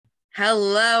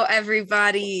Hello,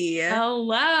 everybody.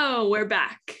 Hello, we're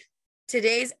back.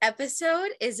 Today's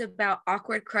episode is about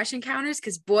awkward crush encounters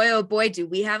because boy, oh boy, do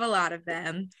we have a lot of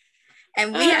them.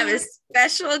 And we have a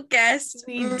special guest,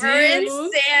 myrrhan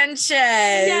Sanchez.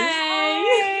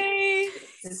 Yay!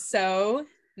 So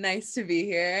nice to be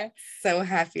here. So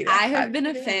happy I have been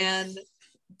a fan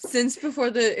since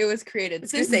before it was created.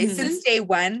 Since day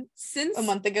one, since a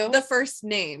month ago. The first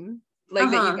name that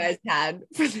you guys had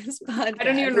for this podcast. I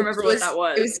don't even remember what that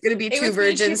was. It was going to be two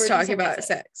virgins talking about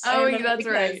sex. Oh, yeah, that's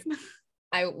right.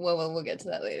 We'll get to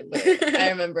that later. But I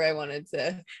remember I wanted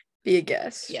to be a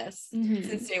guest. Yes,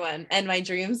 since day one, and my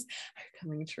dreams are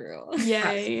coming true.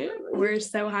 Yay! We're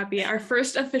so happy. Our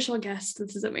first official guest.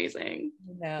 This is amazing.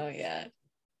 No, yeah,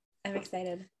 I'm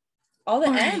excited. All the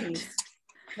ends.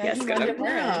 Yes, good.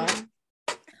 Wow.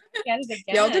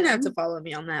 Y'all didn't have to follow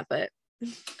me on that, but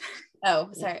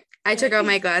sorry. I took out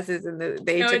my glasses and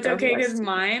they took it's off okay theirs. because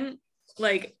mine,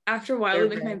 like after a while, it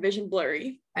makes my vision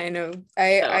blurry. I know.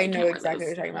 I know exactly what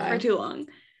you're talking about. For too long.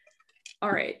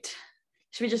 All right.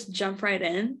 Should we just jump right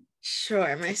in? Sure.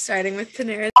 Am I starting with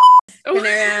Panera? Oh.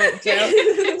 Panera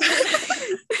joke.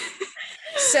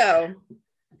 So,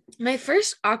 my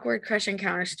first awkward crush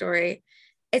encounter story.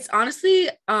 It's honestly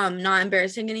not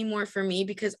embarrassing anymore for me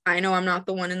because I know I'm not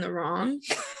the one in the wrong.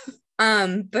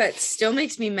 But still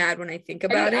makes me mad when I think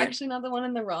about it. Actually not the one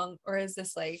in the wrong, or is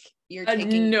this like you're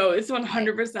taking? No, it's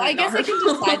 100%. I guess I can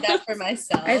decide that for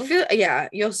myself. I feel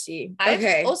you'll see.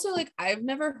 Okay. Also, I've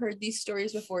never heard these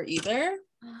stories before either.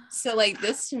 So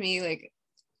this to me,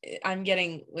 I'm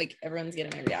getting everyone's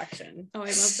getting a reaction. Oh, I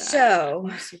love that. So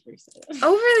I'm super excited.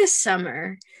 Over the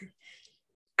summer,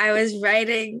 I was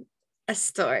writing a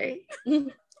story,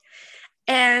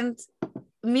 and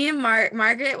me and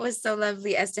Margaret was so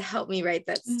lovely as to help me write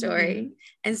that story.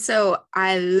 And so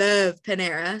I love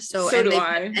Panera. So do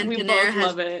I. And we Panera both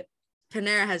love it.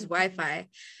 Panera has Wi-Fi.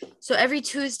 So every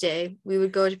Tuesday we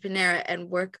would go to Panera and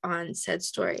work on said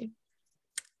story.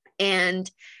 And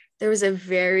there was a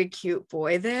very cute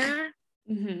boy there.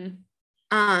 We'll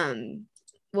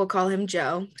call him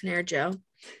Joe, Panera Joe.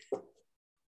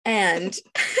 And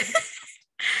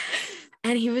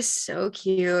and he was so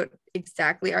cute,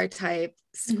 exactly our type,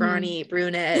 scrawny,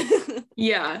 brunette.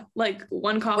 Yeah,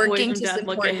 one cop working to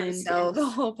support himself. The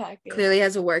whole package. Clearly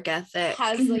has a work ethic.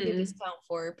 Has a discount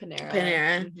for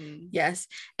Panera. Yes.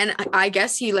 And I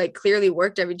guess he clearly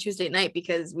worked every Tuesday night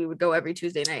because we would go every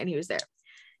Tuesday night and he was there.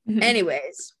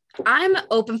 Anyways, I'm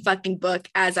open fucking book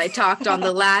as I talked on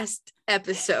the last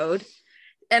episode.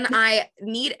 And I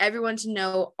need everyone to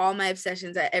know all my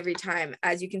obsessions at every time,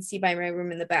 as you can see by my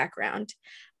room in the background.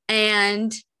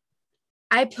 And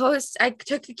Margaret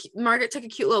took a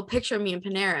cute little picture of me in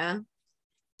Panera.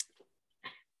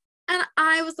 And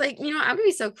I was like, I'm going to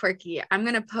be so quirky. I'm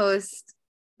going to post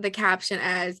the caption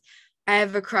as, I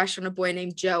have a crush on a boy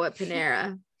named Joe at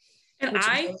Panera. And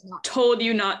I told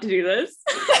you not to do this.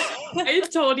 I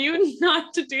told you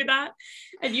not to do that.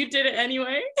 And you did it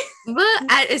anyway.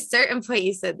 But at a certain point,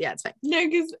 you said, yeah, it's fine. No,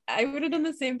 because I would have done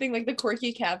the same thing, the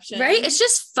quirky caption. Right? It's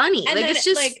just funny. And it's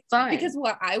just fun. Because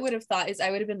what I would have thought is I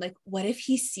would have been what if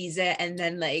he sees it and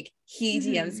then he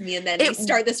DMs me and then we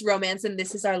start this romance and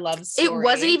this is our love story. It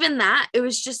wasn't even that. It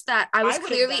was just that I was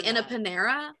clearly in a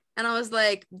Panera. And I was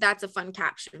like, that's a fun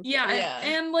caption. Yeah.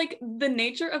 And the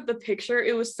nature of the picture,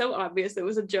 it was so obvious it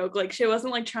was a joke. She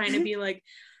wasn't trying to be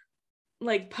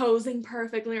posing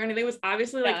perfectly or anything. It was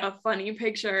obviously a funny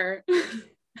picture.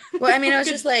 Well, I mean, I was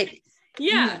just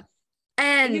yeah.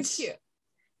 And it's cute.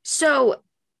 So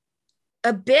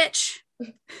a bitch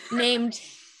named,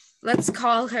 let's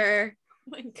call her, oh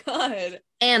my God,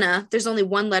 Anna. There's only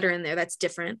one letter in there that's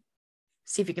different.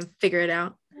 See if you can figure it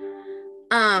out.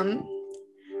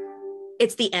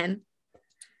 It's the N.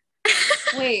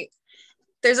 Wait.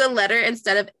 There's a letter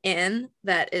instead of N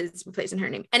that is replacing her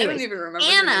name. Anyways, I don't even remember.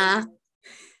 Anna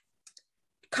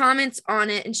comments on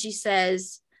it and she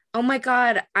says, oh my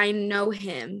God, I know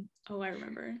him. Oh, I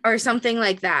remember. Or something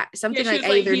like that. Something I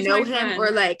either know him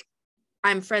or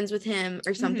I'm friends with him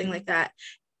or something like that.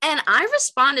 And I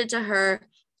responded to her,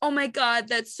 oh my God,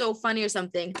 that's so funny or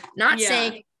something. Not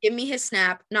saying, give me his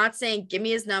snap, not saying, give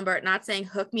me his number, not saying,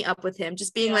 hook me up with him,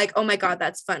 just being oh my God,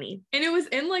 that's funny. And it was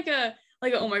in a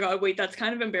oh my God, wait, that's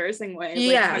kind of embarrassing way.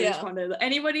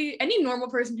 Any normal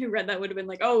person who read that would have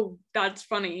been oh, that's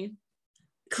funny.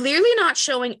 Clearly not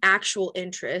showing actual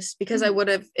interest because I would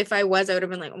have, if I would have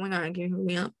been oh my God, can you hook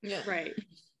me up? Yeah. Right.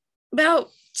 About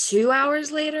 2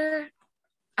 hours later,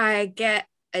 I get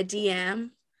a DM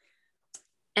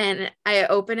And I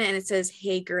open it and it says,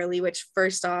 "Hey girly," which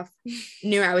first off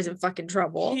knew I was in fucking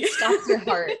trouble. Stops your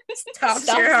heart. Stops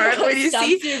your heart when you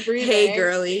see "Hey breathing.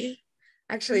 girly."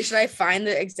 Actually, should I find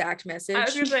the exact message? I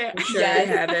was gonna say, I'm sure I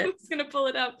have I it. was gonna pull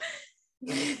it up.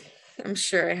 I'm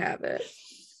sure I have it.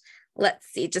 Let's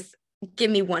see. Just give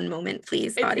me one moment,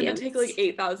 please, It's audience. gonna take like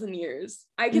 8,000 years.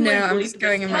 I can No, like I'm bleep just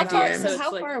going this in my part out, DMs. so So it's,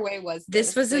 how like, far away was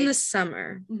This was in like, the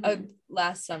summer.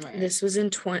 last summer? This was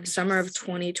in summer of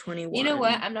 2021. You know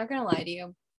what? I'm not gonna lie to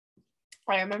you.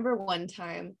 I remember one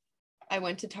time I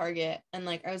went to Target and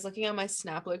like I was looking at my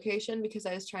Snap location because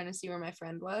I was trying to see where my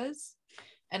friend was,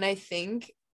 and I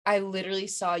think I literally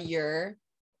saw your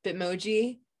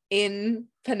Bitmoji in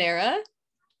Panera,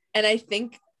 and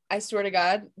I swear to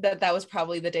God that was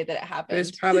probably the day that it happened. It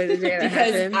was probably the day that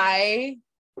because happened.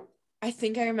 I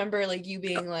think I remember like you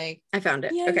being like, I found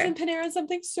it. yeah, I was Okay. in Panera and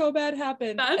something so bad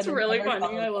happened. That's And then really never funny.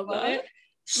 followed I love up on that. it.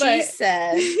 She But-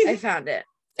 said, I found it.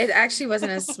 It actually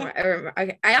wasn't as smart. I remember.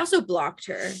 Okay. I also blocked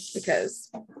her because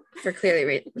for clear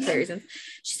reasons.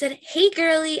 She said, "Hey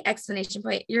girly, exclamation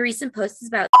point. Your recent post is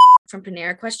about from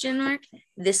Panera, question mark.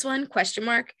 This one, question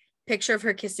mark. Picture of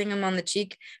her kissing him on the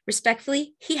cheek.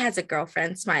 Respectfully, he has a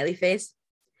girlfriend, smiley face."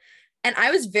 And I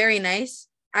was very nice.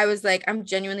 I was like, "I'm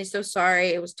genuinely so sorry.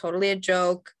 It was totally a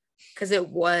joke." Because it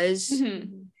was.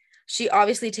 Mhm. She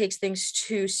obviously takes things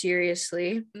too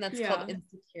seriously. And that's Yeah. called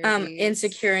insecurity.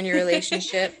 Insecure in your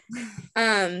relationship.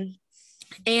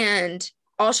 And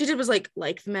all she did was like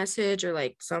the message or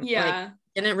like something, Yeah. like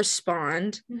didn't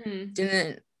respond, Mhm.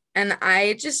 didn't. And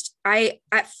I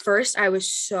at first I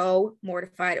was so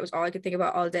mortified. It was all I could think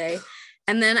about all day.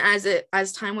 And then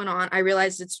as time went on, I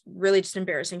realized it's really just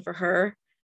embarrassing for her.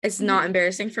 It's not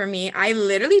embarrassing for me. I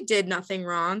literally did nothing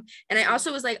wrong. And I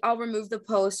also was like, I'll remove the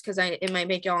post because it might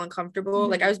make y'all uncomfortable.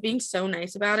 Like I was being so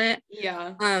nice about it.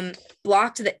 Yeah.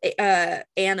 Blocked the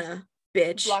Anna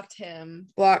bitch. Blocked him.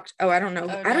 Blocked. Oh, I don't know.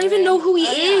 Oh, I don't no. even know who he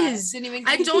Oh, yeah. is. Didn't even-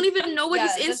 I don't even know what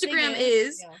Yeah, his the thing Instagram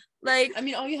is. Yeah. Like, I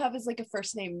mean, all you have is like a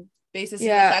first name basis.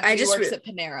 Yeah, And the fact I that he just works at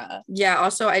Panera. yeah.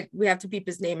 Also, we have to beep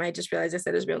his name. I just realized I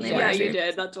said his real name. Yeah, already. you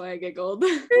did. That's why I giggled.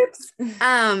 Oops.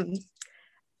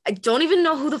 I don't even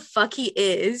know who the fuck he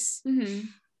is. Mhm.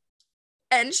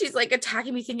 And she's like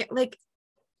attacking me, thinking like,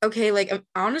 okay, like I'm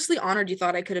honestly honored you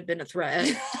thought I could have been a threat.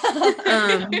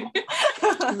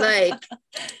 Like,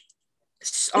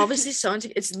 obviously,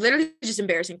 it's literally just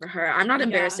embarrassing for her. I'm not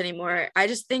embarrassed anymore. I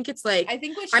just think it's like I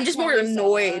think what I'm just more probably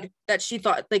annoyed that she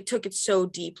thought like took it so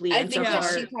deeply I and so think what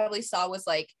she hard. probably saw was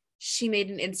like she made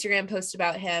an Instagram post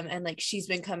about him and like she's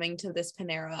been coming to this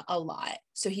Panera a lot.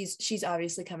 So she's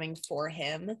obviously coming for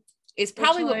him. Is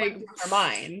probably what went through her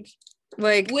mind.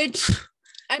 Like, Which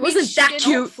I mean, wasn't she that didn't-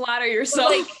 cute? Don't flatter yourself.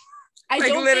 Like, I like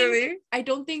don't literally.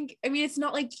 I mean, it's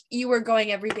not like you were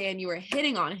going every day and you were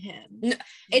hitting on him. No,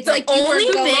 It's the like you were only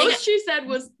the going, thing- most she said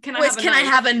was, "Can I Can I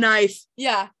have a knife?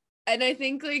 yeah. And I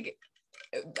think like,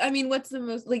 I mean, what's the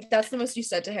most, like, that's the most you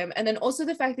said to him. And then also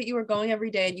the fact that you were going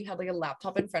every day and you had like a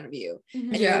laptop in front of you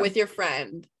and you Yeah. were with your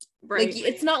friend. Right. Like,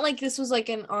 it's not like this was like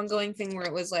an ongoing thing where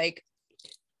it was like,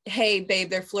 hey, babe,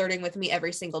 they're flirting with me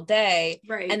every single day.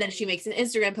 Right. And then she makes an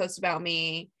Instagram post about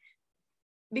me.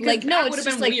 because like, no, that it's would have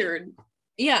just been like- weird.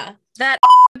 Yeah. That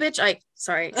bitch,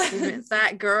 excuse me,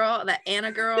 that girl, that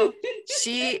Anna girl,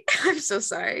 I'm so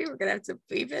sorry, we're gonna have to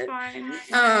bleep it.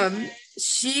 Fine.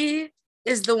 She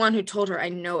is the one who told her, I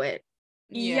know it.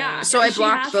 Yeah. So I she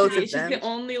blocked has both to be. of She's them. the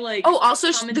only like. Oh,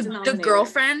 also common the denominator.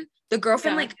 girlfriend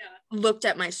Yeah. like looked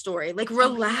at my story, like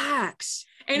relax.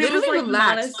 And it was like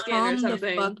not a relax, skin or calm the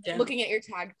something. fuck down. Looking at your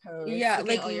tag post. Yeah, looking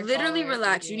like at all your literally followers,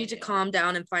 relax. You looking need to at- calm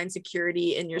down and find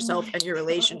security in yourself and your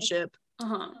relationship.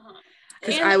 Uh-huh.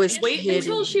 'Cause And I was wait until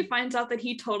kidding. she finds out that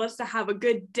he told us to have a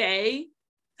good day.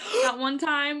 At one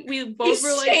time, we both He's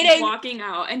were like shading. walking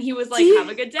out, and he was like, Dude, "Have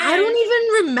a good day." I don't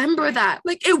even remember that.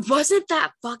 Like, it wasn't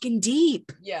that fucking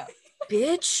deep, Yeah.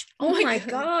 bitch. Oh Oh my my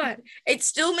God. It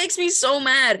still makes me so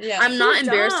mad. Yeah. I'm not So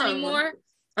embarrassed dumb. anymore.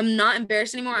 I'm not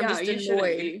embarrassed anymore. I'm just you shouldn't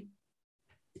annoyed. be.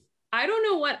 I don't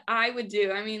know what I would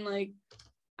do. I mean, like,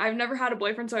 I've never had a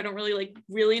boyfriend, so I don't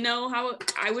really know how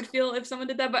I would feel if someone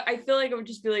did that. But I feel like I would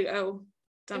just be like, "Oh,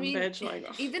 dumb bitch,"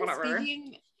 like even whatever.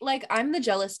 speaking, like, I'm the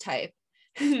jealous type.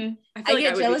 I feel I like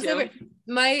get I would jealous be too. over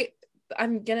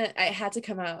I had to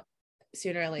come out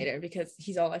sooner or later because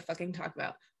he's all I fucking talk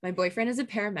about. My boyfriend is a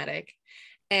paramedic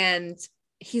and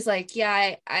he's like,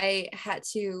 yeah, I had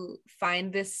to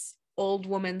find this old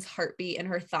woman's heartbeat in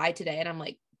her thigh today. And I'm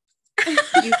like,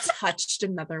 you touched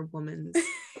another woman's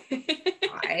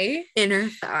thigh? Inner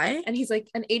thigh. And he's like,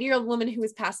 an 80-year-old woman who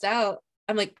was passed out.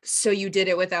 I'm like, so you did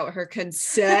it without her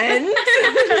consent?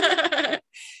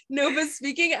 No, but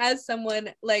speaking as someone,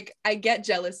 like, I get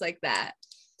jealous like that.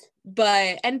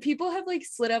 and people have like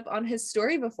slid up on his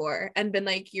story before and been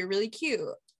like, you're really cute.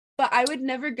 But I would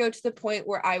never go to the point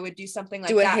where I would do something like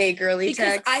that. Do a hey girly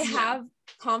because text. I have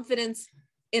confidence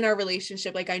in our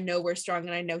relationship. Like I know we're strong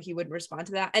and I know he wouldn't respond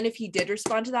to that. And if he did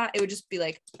respond to that, it would just be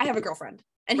like, I have a girlfriend,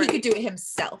 and he could do it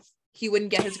himself. He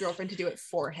wouldn't get his girlfriend to do it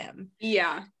for him.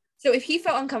 Yeah. So if he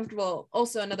felt uncomfortable,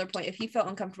 also another point, if he felt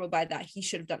uncomfortable by that, he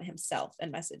should have done it himself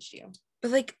and messaged you.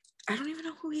 But like, I don't even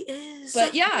know who he is.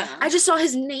 But yeah, I just saw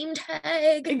his name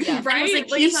tag. Yeah. Right? I was like,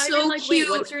 Like, he's it's not so even like, cute.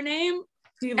 wait, what's your name?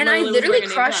 He And I was literally wearing a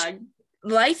name crushed. tag.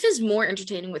 Life is more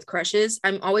entertaining with crushes.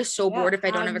 I'm always so bored if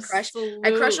I don't have a crush.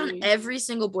 I crush on Absolutely. every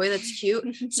single boy that's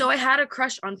cute. So I had a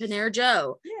crush on Panera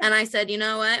Joe. Yeah. And I said, you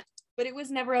know what? but it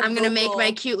was never. I'm going to make my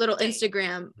vocal cute little thing.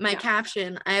 Instagram, my Yeah.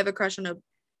 caption. I have a crush on a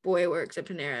boy who works at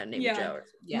Panera named Yeah. Joe.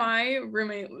 Yeah. My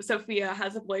roommate Sophia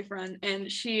has a boyfriend,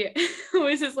 and she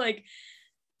always is like,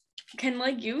 can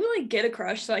like you like get a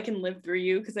crush so I can live through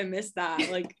you, because I miss that,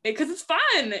 like because it's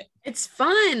fun. It's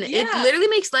fun. It Yeah. literally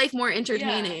makes life more Yeah.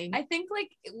 entertaining. I think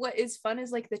like what is fun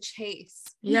is like the chase.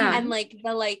 Yeah. And like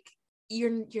the like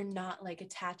you're not like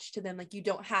attached to them. Like you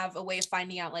don't have a way of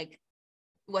finding out like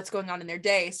what's going on in their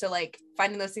day. So like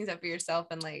finding those things out for yourself,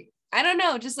 and like I don't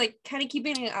know, just like kind of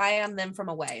keeping an eye on them from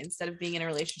away instead of being in a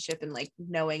relationship and like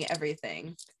knowing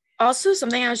everything. Also,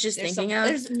 something I was just thinking of.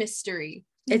 There's mystery.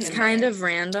 It's in kind there. of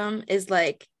random, is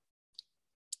like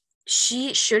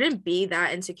she shouldn't be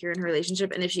that insecure in her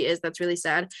relationship, and if she is, that's really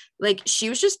sad. Like she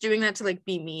was just doing that to like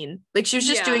be mean. Like she was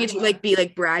just doing it to like be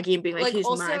like braggy and being like he's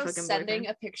also my fucking sending boyfriend.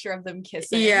 a picture of them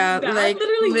kissing. Yeah, That like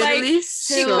literally she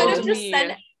so could have just me.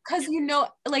 sent, because you know,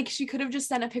 like she could have just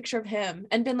sent a picture of him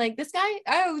and been like, this guy,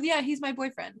 oh yeah, he's my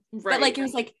boyfriend. Right. But like it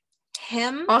was like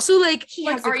him. also like He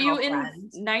like, has a are you in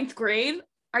girlfriend. 9th grade?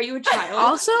 Are you a child?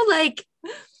 also like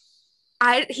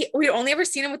we only ever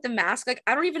seen him with the mask. Like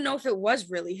I don't even know if it was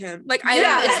really him. Like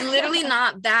Yeah. it's literally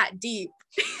not that deep.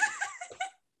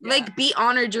 Like be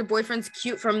honored your boyfriend's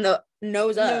cute from the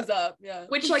nose up. Nose up, yeah.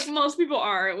 Which like most people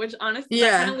are, which honestly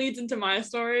Yeah. that kind of leads into my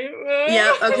story.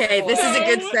 Yeah, okay, this is a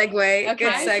good segue. Okay. Good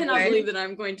I cannot segue. believe that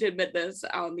I'm going to admit this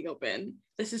out in the open.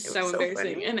 This is It so was so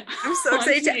embarrassing. funny. And I'm so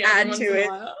excited to add to it.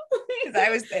 Because I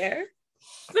was there.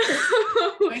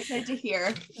 I'm excited to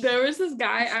hear. There was this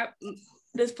guy at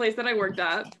this place that I worked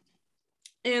at,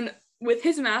 and with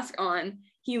his mask on,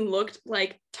 he looked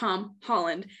like Tom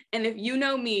Holland. And if you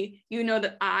know me, you know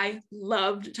that I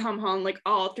loved Tom Holland like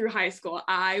all through high school.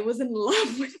 I was in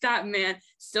love with that man.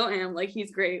 Still am. Like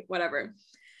he's great, whatever.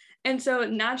 And so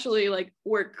naturally, like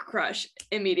work crush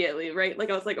immediately, right? Like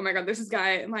I was like, oh my God, there's this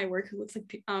guy at my work who looks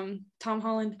like Tom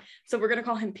Holland. So we're gonna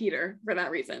call him Peter for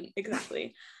that reason.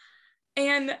 Exactly.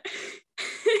 And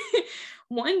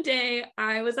one day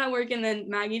I was at work, and then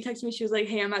Maggie texted me. She was like,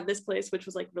 hey, I'm at this place, which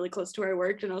was like really close to where I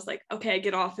worked. And I was like, okay, I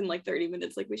get off in like 30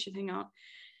 minutes. Like we should hang out.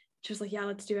 She was like, yeah,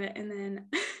 let's do it. And then,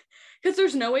 because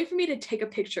there's no way for me to take a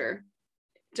picture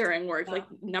during work. Like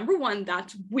number one,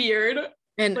 that's weird.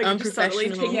 And Like just suddenly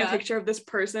unprofessional. taking a picture of this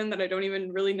person that I don't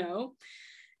even really know.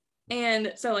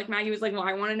 And so like Maggie was like, well,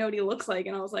 I want to know what he looks like.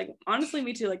 And I was like, honestly,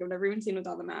 me too. Like I've never even seen him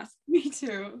without the mask. Me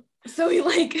too. So he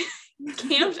like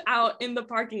camped out in the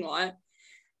parking lot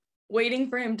waiting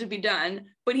for him to be done,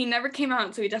 but he never came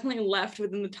out. So he definitely left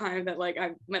within the time that like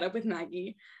I met up with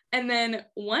Maggie. And then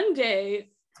one day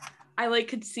I like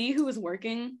could see who was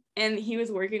working, and he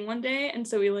was working one day. And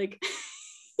so we like,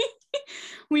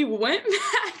 we went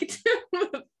back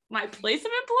to my place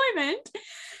of employment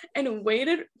and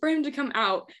waited for him to come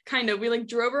out. Kind of, we like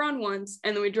drove around once,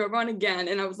 and then we drove around again.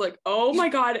 And I was like, oh my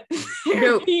God, there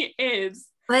No. he is.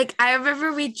 Like I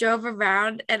remember we drove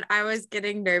around and I was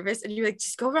getting nervous, and you were like,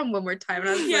 just go around one more time. And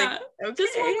I was Yeah, like, okay.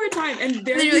 just one more time. And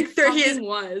there then he you're like, there he is. fucking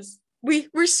was. We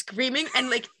were screaming, and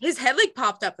like his head like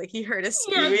popped up, like he heard us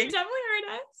Yeah, he screaming. definitely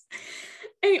heard us.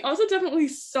 And he also definitely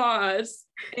saw us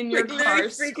in your Like, car literally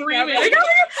freaking out. screaming. Like,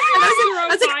 oh my God. I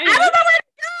was like, I don't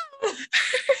know where to go.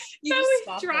 You So just we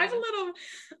stopped drive there. a little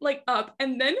like up,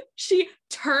 and then she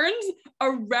turns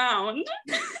around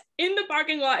in the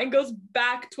parking lot and goes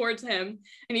back towards him,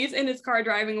 and he's in his car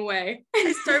driving away.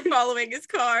 I start following his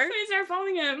car. So we start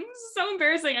following him. This is so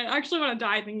embarrassing. I actually want to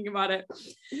die thinking about it.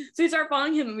 So we start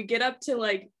following him, and we get up to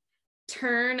like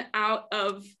turn out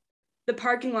of the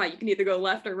parking lot. You can either go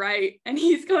left or right, and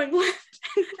he's going left.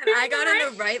 And I got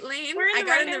in the right lane. We're in I the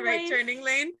got in the right-hand right lane. turning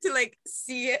lane to like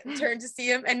see it, turn to see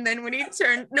him. And then when he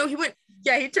turned, no, he went,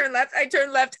 yeah, he turned left. I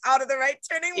turned left out of the right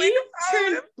turning lane. He to follow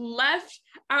turned him. left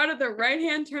out of the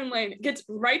right-hand turn lane, gets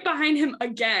right behind him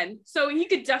again. So he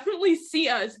could definitely see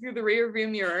us through the rear view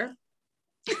mirror.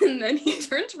 And then he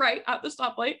turns right at the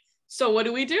stoplight. So what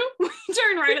do? We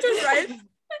turn right at the Right.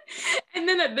 And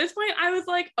then at this point, I was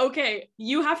like, okay,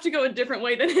 you have to go a different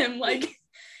way than him. Like,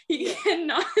 he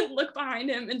cannot look behind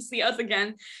him and see us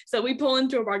again. So we pull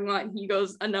into a parking lot and he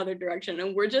goes another direction.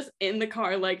 And we're just in the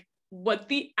car, like, what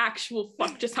the actual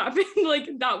fuck just happened? Like,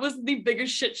 that was the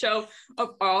biggest shit show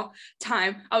of all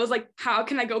time. I was like, how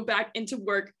can I go back into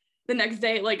work the next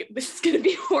day? Like, this is going to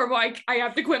be horrible. I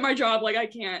have to quit my job. Like, I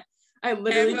can't. I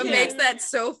literally What can't. makes that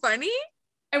so funny?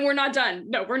 And we're not done.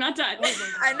 No, we're not done.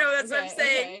 Oh I know, that's what I'm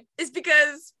saying. It's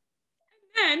because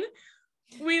then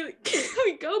we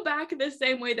go back the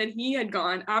same way that he had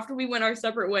gone after we went our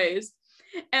separate ways.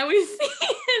 And we see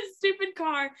his stupid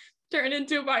car turn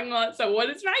into a parking lot. So what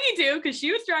does Maggie do? Because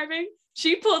she was driving.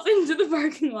 She pulls into the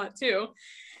parking lot too.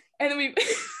 And then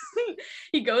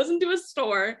he goes into a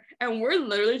store and we're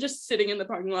literally just sitting in the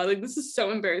parking lot. Like, this is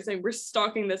so embarrassing. We're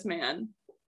stalking this man,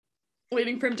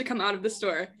 waiting for him to come out of the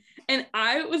store. And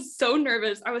I was so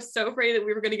nervous. I was so afraid that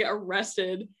we were going to get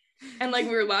arrested. And like,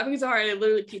 we were laughing so hard, I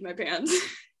literally peed my pants.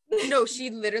 no, she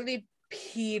literally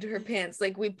peed her pants.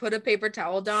 Like, we put a paper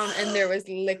towel down and there was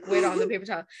liquid on the paper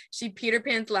towel. She peed her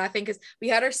pants laughing because we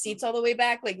had our seats all the way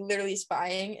back, like literally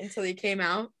spying until he came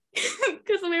out.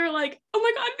 Because we were like, oh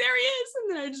my God, there he is.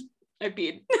 And then I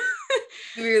peed.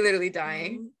 We were literally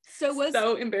dying.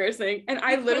 So embarrassing. And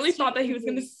I literally thought that he was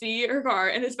going to see her car.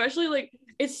 And especially like,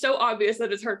 it's so obvious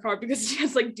that it's her car because she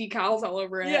has like decals all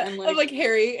over it. Yeah, and like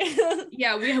Harry.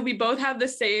 Yeah, we both have the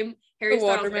same Harry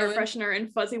Styles air freshener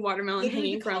and fuzzy watermelon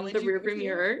hanging from the rearview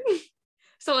mirror.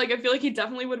 So like, I feel like he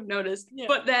definitely would have noticed. Yeah.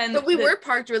 But we were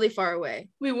parked really far away.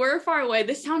 We were far away.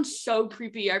 This sounds so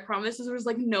creepy. I promise there was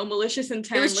like no malicious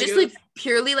intent. It was just like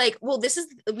purely like, well,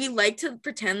 we like to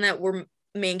pretend that we're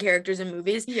main characters in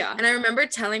movies. Yeah. And I remember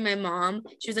telling my mom,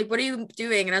 she was like, what are you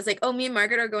doing? And I was like, oh, me and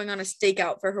Margaret are going on a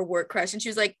stakeout for her work crush. And she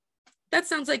was like, that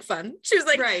sounds like fun. She was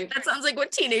like, right. That sounds like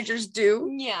what teenagers do.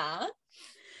 Yeah.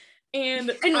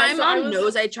 And my mom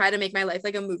knows I try to make my life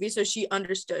like a movie, so she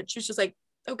understood. She was just like,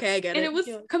 okay, I get it. And it was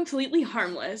completely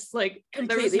harmless. Like,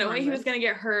 there was no way he was gonna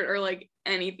get hurt or like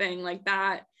anything like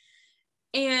that.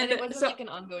 And it wasn't like an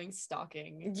ongoing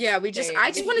stalking. Yeah, I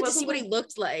just wanted to see what he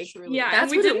looked like. Truly. Yeah,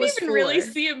 that's we didn't even really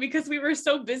see him because we were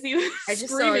so busy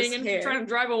screaming and trying to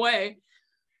drive away.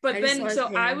 But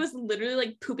I was literally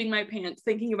like pooping my pants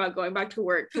thinking about going back to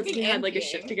work because we had like a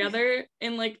shift together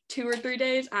in like 2 or 3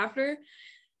 days after.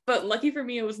 But lucky for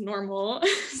me, it was normal.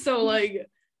 So like,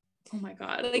 oh my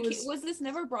God. Like, was this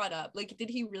never brought up? Like, did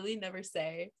he really never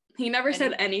say? He never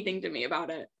said anything to me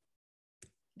about it.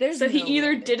 So he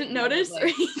either didn't notice or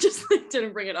he just like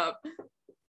didn't bring it up.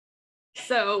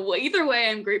 So well, either way,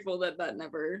 I'm grateful that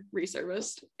never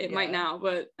resurfaced. It might now,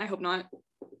 but I hope not.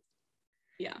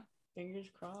 Yeah. Fingers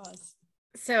crossed.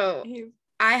 So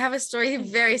I have a story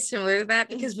very similar to that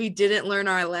because we didn't learn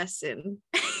our lesson.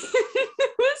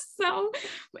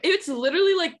 It's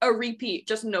literally like a repeat,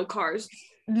 just no cars.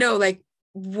 No, like,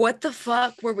 what the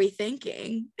fuck were we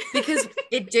thinking? Because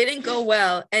it didn't go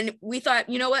well. And we thought,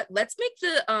 you know what? Let's make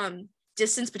the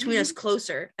distance between us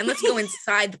closer and let's go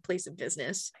inside the place of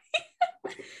business.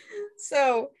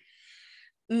 So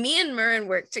me and Myrrhan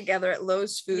worked together at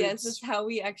Lowe's Foods. Yes, this is how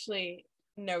we actually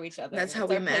know each other. That's how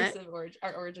we met.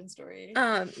 Our origin story.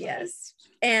 Yes.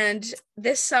 And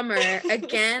this summer,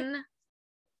 again,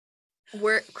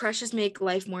 work crushes make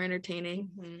life more entertaining.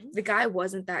 The guy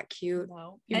wasn't that cute.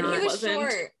 No. And he was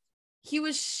short. He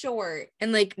was short.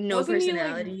 And like wasn't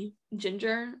personality. He, like,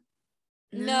 ginger?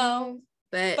 No.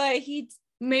 But he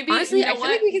maybe honestly, I feel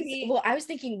like we can well, I was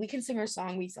thinking we can sing our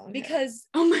song we sung because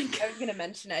oh my God. I was gonna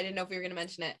mention it. I didn't know if we were gonna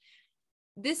mention it.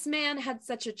 This man had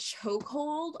such a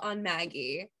chokehold on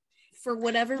Maggie for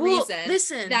whatever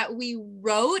reason that we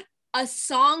wrote a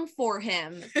song for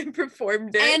him and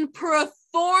performed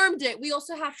it. We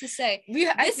also have to say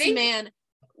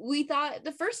we thought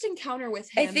the first encounter with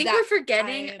him, I think we're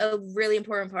forgetting a really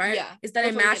important part is that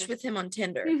I matched with him on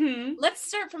Tinder. Let's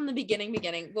start from the beginning.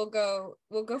 We'll go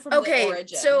from the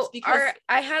origins. So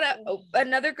I had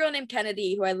another girl named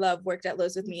Kennedy who I love worked at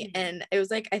Lowe's with me, and it was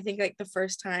like I think like the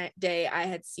first day I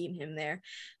had seen him there,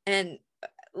 and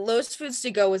Lowe's Foods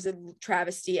to go was a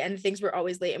travesty and things were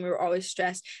always late and we were always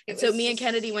stressed. And so me and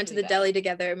Kennedy went to the deli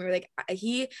together and we were like,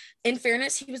 in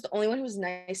fairness, he was the only one who was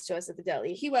nice to us at the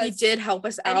deli. He did help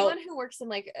us out. Anyone who works in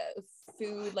like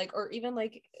food, like, or even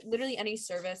like literally any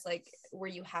service, like where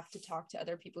you have to talk to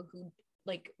other people who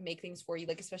like make things for you,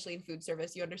 like especially in food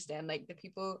service, you understand like the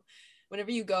people whenever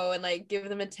you go and like give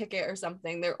them a ticket or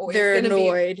something, they're gonna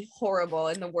annoyed, be horrible,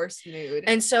 in the worst mood.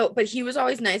 And so, but he was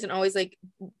always nice and always like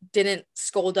didn't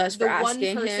scold us for asking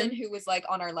him. The one person who was like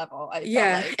on our level. And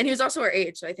he was also our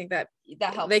age, so I think that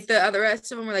helped. Like the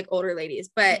rest of them were like older ladies,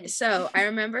 but so I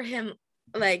remember him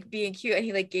like being cute, and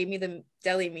he like gave me the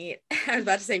deli meat. I was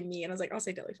about to say meat, and I was like, I'll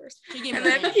say deli first. And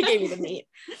then he gave me the meat,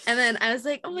 and then I was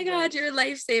like, oh my god, you're a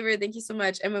lifesaver, thank you so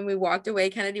much. And when we walked away,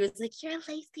 Kennedy was like, you're a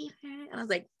lifesaver, and I was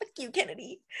like, fuck you,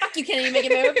 Kennedy, make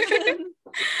it move.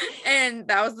 And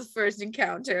that was the first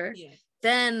encounter.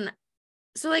 Then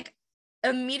so like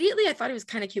immediately I thought he was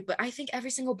kind of cute, but I think every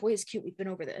single boy is cute. We've been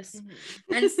over this.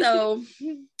 And so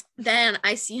then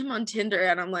I see him on Tinder,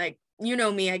 and I'm like, you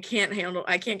know me, I can't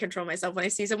control myself. When I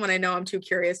see someone I know, I'm too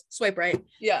curious, swipe right.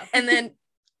 Yeah. And then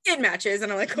it matches,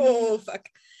 and I'm like, oh fuck.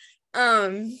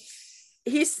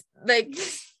 He's like,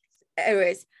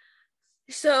 anyways,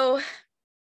 so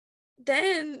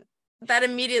then that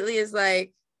immediately is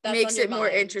like, makes it more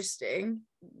interesting.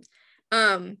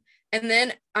 And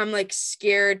then I'm like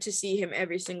scared to see him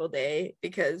every single day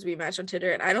because we matched on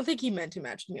Tinder, and I don't think he meant to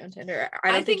match with me on Tinder.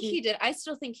 I think he did. I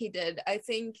still think he did. I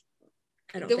think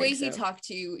the way he talked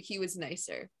to you, he was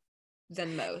nicer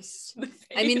than most.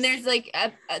 I mean, there's like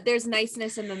there's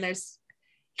niceness, and then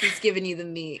he's giving you the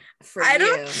meat for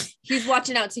you. He's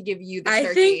watching out to give you the turkey.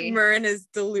 I think myrrhan is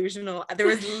delusional. There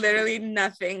was literally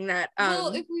nothing that well,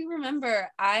 if we remember,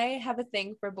 I have a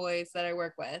thing for boys that I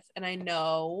work with, and I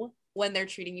know when they're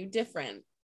treating you different.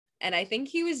 And I think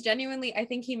he was genuinely, I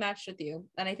think he matched with you,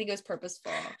 and I think it was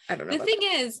purposeful. I don't know. The thing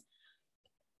is,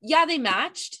 yeah, they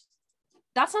matched.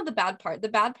 That's not the bad part. The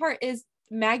bad part is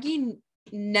Maggie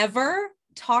never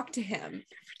talked to him.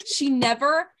 She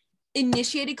never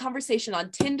initiated conversation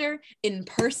on Tinder, in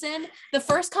person. The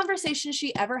first conversation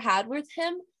she ever had with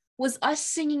him was us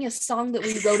singing a song that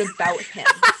we wrote about him.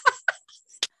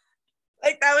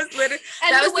 Like that was literally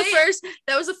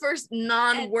that was the first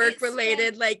non-work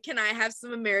related, like, can I have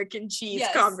some American cheese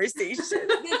conversation.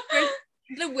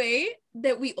 The way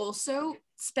that we also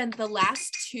spent the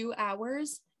last 2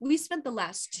 hours,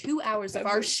 of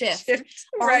our shift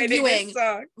arguing,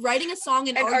 writing a song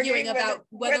and arguing about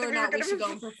whether or not we should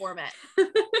go and perform it.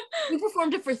 We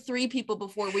performed it for 3 people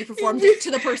before we performed it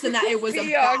to the person that it was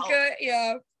Bianca, about.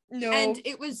 yeah. No, and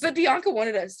it was, but Bianca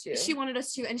wanted us to. She wanted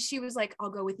us to, and she was like, "I'll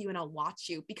go with you and I'll watch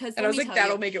you." Because and I was like,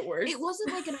 "That'll make it worse." It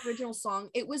wasn't like an original song;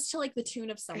 it was to like the tune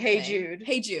of something. Hey Jude.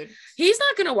 Hey Jude. He's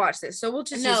not gonna watch this, so we'll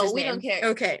just use his name. Don't care.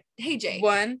 Okay. Hey Jake.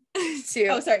 1,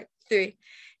 2, 3.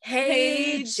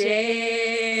 Hey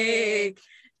Jake,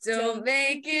 don't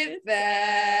make it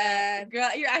bad. Girl,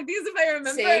 you're acting as if I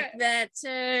remember. Take that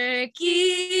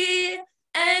turkey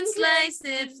and slice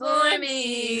it for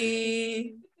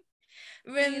me.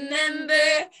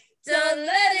 Remember, don't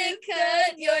let it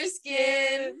cut your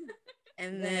skin,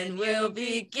 and then we'll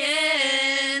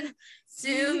begin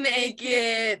to make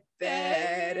it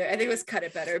better. I think it was cut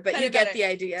it better, but you get the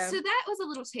idea. So that was a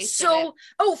little taste of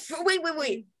it.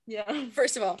 Wait. Yeah.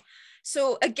 First of all,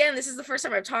 so again, this is the first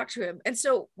time I've talked to him, and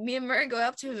so me and Murray go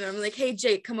up to him, and I'm like, "Hey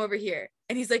Jake, come over here,"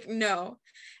 and he's like, "No."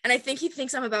 And I think he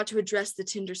thinks I'm about to address the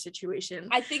Tinder situation.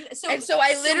 I think so. And so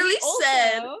I literally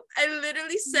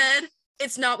said,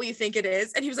 "It's not what you think it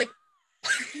is." And he was like,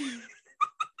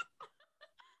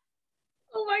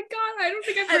 oh my god, I don't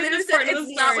think I've heard this part of the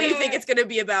story. It's not what you think it's gonna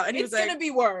be about. And he was like, it's gonna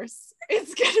be worse.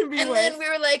 It's gonna be worse. And then we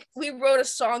were like, we wrote a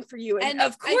song for you. And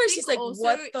of course he's like,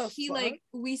 what the fuck? Like,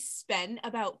 we spent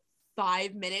about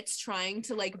 5 minutes trying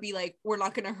to like be like, we're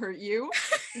not gonna hurt you.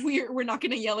 We're not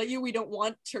gonna yell at you. We don't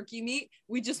want turkey meat.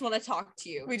 We just want to talk to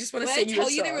you. We just want to sing you a song. I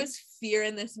tell you, there was fear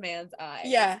in this man's eye.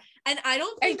 Yeah. And I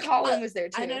don't think Colin was there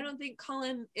too. And I don't think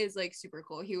Colin is like super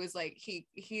cool. He was like he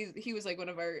was like one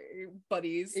of our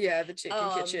buddies. Yeah, the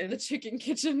chicken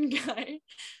kitchen guy.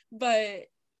 But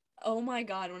oh my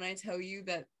god, when I tell you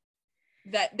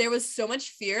that there was so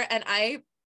much fear, and I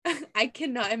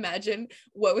cannot imagine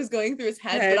what was going through his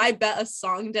head, but I bet a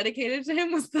song dedicated to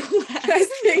him was the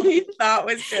last thing he thought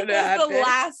was gonna happen. The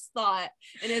last thought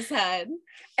in his head.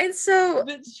 And so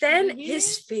then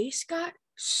his face got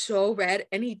so red,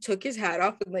 and he took his hat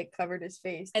off and like covered his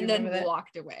face and then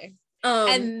walked away.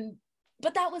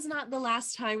 But that was not the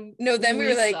last time. No, then we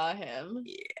were like, saw him.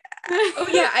 Yeah. Oh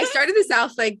yeah, I started this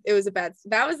off like it was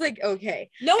that was like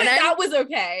okay. No, that was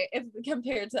okay if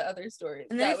compared to other stories.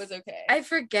 And that was okay. I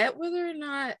forget whether or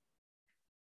not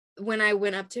when I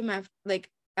went up to him,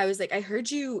 I was like, I heard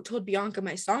you told Bianca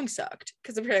my song sucked,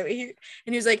 because apparently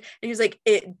he was like,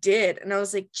 it did, and I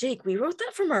was like, Jake, we wrote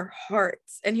that from our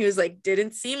hearts, and he was like,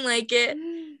 didn't seem like it.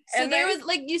 So and there was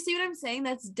like, you see what I'm saying?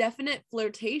 That's definite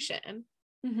flirtation.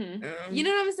 Mm-hmm. You know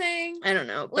what I'm saying? I don't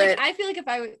know, but like, I feel like if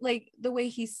I like the way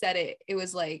he said it, it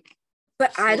was like,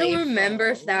 but I don't remember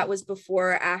if that was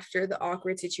before or after the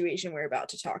awkward situation we're about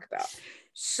to talk about.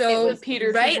 So it was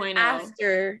Peter right 2.0.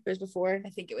 After it was before.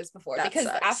 I think it was before, because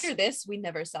after this we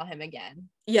never saw him again.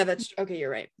 Yeah, that's okay.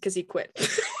 You're right, because he quit.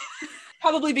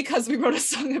 Probably because we wrote a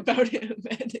song about him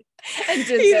and did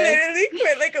He literally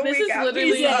quit like a This week is after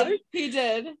literally- He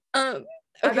did. I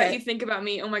bet Okay. you think about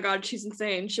me. Oh my god, she's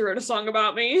insane. She wrote a song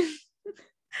about me.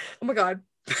 Oh my god.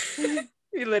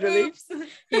 He literally Oops.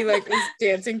 he like was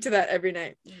dancing to that every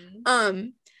night.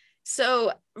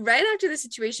 So right after the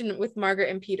situation with Margaret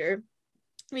and Peter,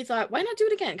 we thought, why not do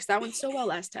it again? Because that went so well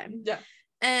last time. Yeah.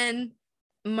 And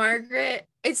Margaret,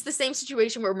 it's the same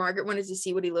situation where Margaret wanted to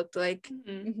see what he looked like.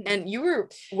 And you were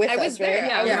with I us, was there.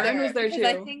 right? Yeah, I Margaret was there because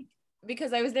I too. think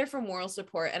because I was there for moral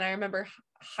support, and I remember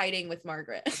hiding with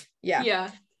Margaret.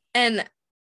 Yeah. And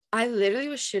I literally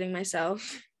was shitting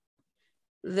myself.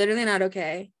 Literally not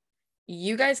okay.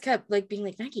 You guys kept like being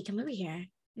like, Maggie, come over here.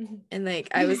 And like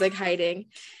I was like hiding.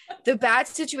 The bad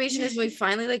situation is when we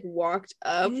finally like walked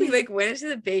up. We like went into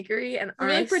the bakery and We're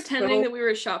like pretending that we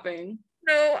were shopping.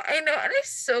 No, I know. And I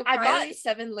so I quietly,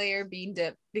 bought 7-layer bean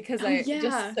dip because Oh, just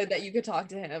yeah. so that you could talk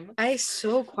to him. I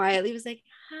so quietly was like,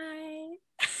 hi.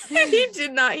 And he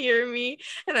did not hear me.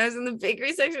 And I was in the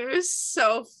bakery section. It was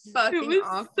so fucking It was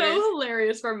awkward. so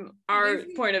hilarious from our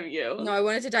point of view. No, I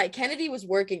wanted to die. Kennedy was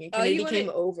working and Kennedy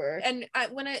came over. And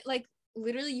when I like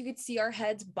literally you could see our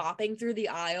heads bopping through the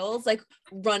aisles, like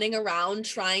running around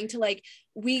trying to like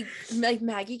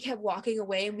Maggie kept walking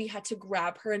away and we had to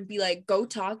grab her and be like, go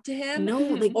talk to him. No,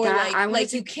 like or that. I wanted like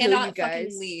to you kill cannot you guys.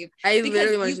 fucking leave. I Because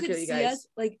literally wanted to could kill you see guys. us,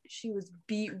 like she was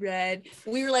beet red.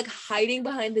 We were like hiding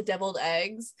behind the deviled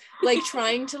eggs, like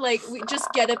trying to like we just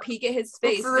get a peek at his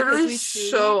face. It's literally we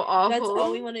so awful. That's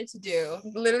all we wanted to do.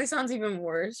 Literally sounds even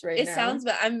worse now. It sounds,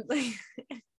 but I'm like.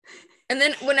 And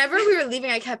then whenever we were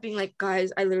leaving, I kept being like,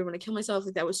 guys, I literally want to kill myself.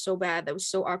 Like that was so bad. That was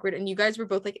so awkward. And you guys were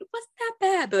both like, it wasn't that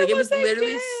bad. But like it was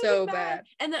literally so bad.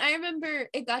 And then I remember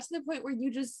it got to the point where you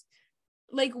just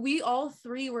like we all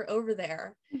three were over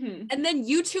there. And then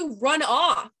you two run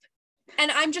off. And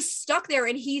I'm just stuck there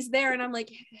and he's there. And I'm like,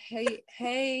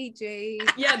 hey, Jade.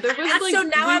 Yeah, there was like so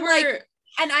now I'm like,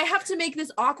 and I have to make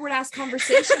this awkward ass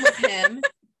conversation with him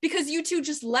because you two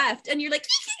just left and you're like,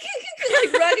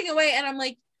 like running away. And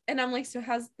I'm like, so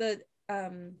how's the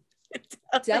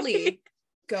deli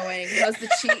going? How's the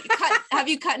cheese? Have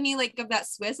you cut any like of that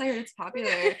Swiss? I heard it's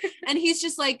popular. And he's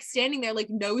just like standing there, like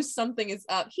knows something is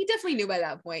up. He definitely knew by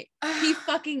that point. He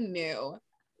fucking knew.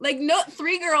 Like no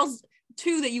 3 girls,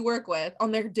 2 that you work with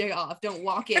on their day off don't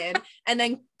walk in and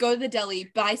then go to the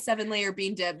deli, buy 7-layer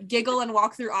bean dip, giggle and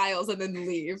walk through aisles and then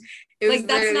leave. Like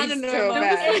that's not a normal.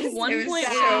 There was like one point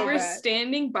where we were bad.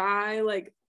 standing by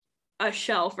like a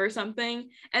shelf or something,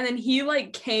 and then he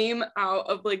like came out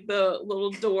of like the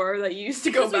little door that you used to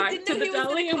go back to the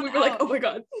deli, and we were like, oh my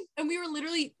god. And we were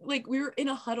literally like, we were in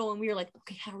a huddle and we were like,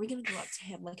 okay, how are we gonna go up to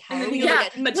him? Like, how And are then we he, gonna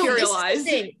like, get materialized.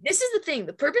 This is the thing.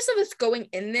 The purpose of us going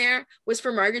in there was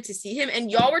for Margaret to see him, and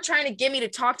y'all were trying to get me to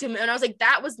talk to him, and I was like,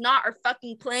 that was not our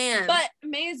fucking plan. But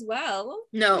may as well.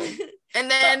 No. And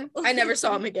then I never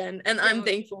saw him again, and I'm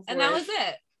thankful for and that was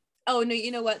it. Oh no, you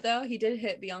know what though? He did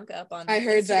hit Bianca up on I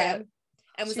heard Instagram that.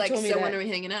 and was She like, told me so that. when are we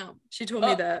hanging out? She told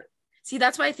me that. See,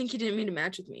 that's why I think he didn't mean to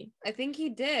match with me. I think he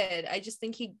did. I just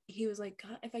think he was like,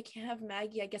 God, if I can't have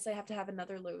Maggie, I guess I have to have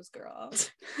another Lowe's girl.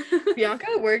 Bianca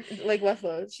worked like left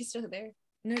Lowe's. She's still there.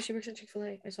 No, she works at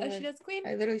Chick-fil-A. I saw Oh, her. she does, Queen.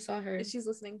 I literally saw her. If she's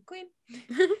listening, Queen.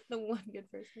 The one good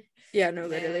person. Yeah, no,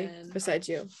 literally. Man. Besides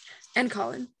you. And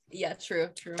Colin. Yeah, true.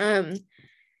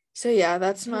 So yeah,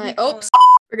 that's my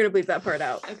we're gonna bleep that part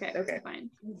out. Okay, fine.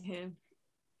 Okay.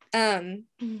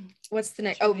 What's the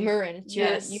next? Oh, myrrhan. It's your-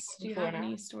 Yes. you Do you have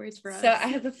any stories for us? So I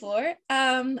have the floor.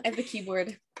 I have the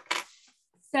keyboard.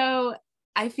 So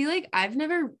I feel like I've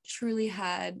never truly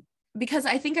had, because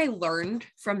I think I learned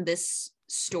from this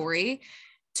story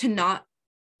to not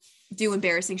do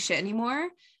embarrassing shit anymore,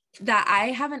 that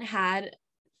I haven't had.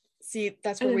 See,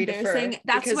 that's where we differ.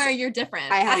 That's where you're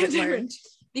different. I haven't learned.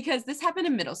 Because this happened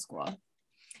in middle school.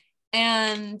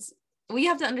 And what you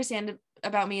have to understand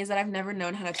about me is that I've never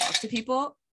known how to talk to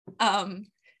people.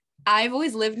 I've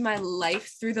always lived my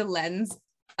life through the lens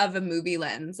of a movie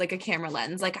lens, like a camera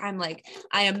lens. Like I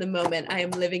am the moment. I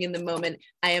am living in the moment.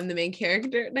 I am the main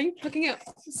character. And I'm fucking out.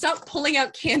 Stop pulling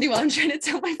out candy while I'm trying to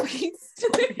tell my fucking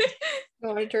story. You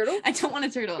want a turtle? I don't want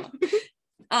a turtle.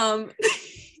 But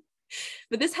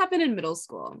this happened in middle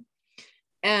school.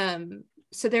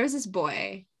 So there was this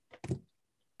boy,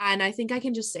 and I think I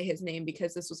can just say his name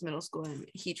because this was middle school and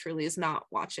he truly is not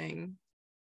watching.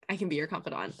 I can be your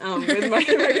confidant. With my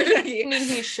I mean,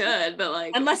 he should, but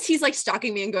like, unless he's like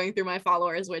stalking me and going through my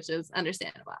followers, which is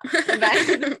understandable.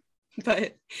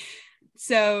 But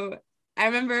so I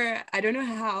remember, I don't know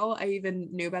how I even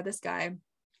knew about this guy,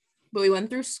 but we went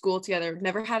through school together,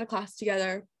 never had a class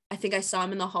together. I think I saw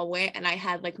him in the hallway and I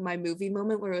had like my movie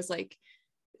moment where it was like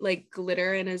like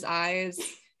glitter in his eyes,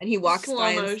 and he walks Slow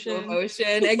by motion. in slow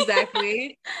motion.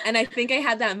 Exactly. And I think I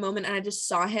had that moment, and I just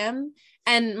saw him,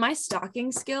 and my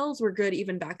stalking skills were good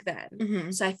even back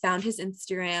then. So I found his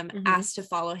Instagram, asked to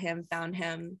follow him, found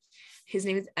him. His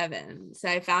name is Evan. So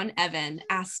I found Evan,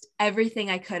 asked everything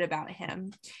I could about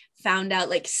him, found out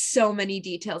like so many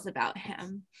details about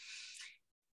him.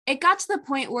 It got to the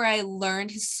point where I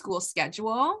learned his school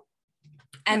schedule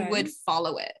and would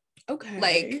follow it. Okay.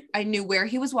 Like, I knew where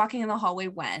he was walking in the hallway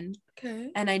when,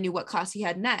 Okay. and I knew what class he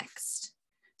had next.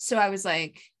 So I was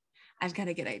like, I've got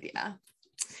a good idea.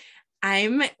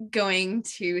 I'm going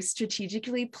to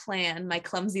strategically plan my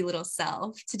clumsy little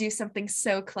self to do something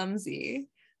so clumsy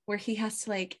where he has to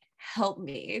like help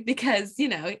me, because, you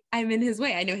know, I'm in his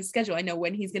way. I know his schedule. I know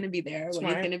when he's going to be there, when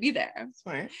he's going to be there.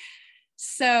 Smart.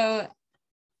 So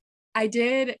I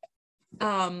did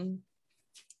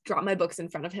drop my books in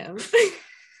front of him.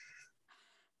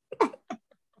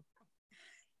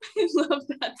 I love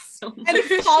that so much.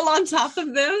 And fall on top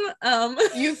of them.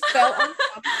 You fell on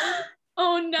top of them?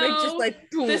 Oh no. Like, just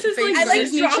like, boom, This is like I like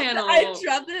Disney Channel. I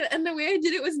dropped it, and the way I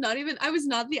did it was I was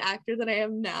not the actor that I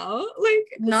am now.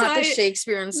 Like, not the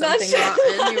Shakespeare and something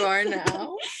Rotten you are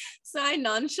now. So I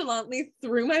nonchalantly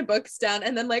threw my books down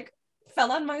and then like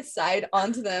fell on my side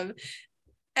onto them.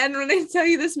 And when I tell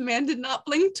you, this man did not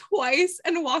blink twice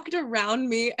and walked around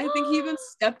me. I think he even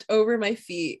stepped over my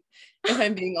feet, if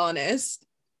I'm being honest.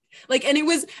 Like,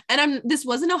 and this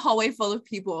wasn't a hallway full of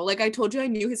people. Like I told you, I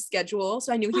knew his schedule.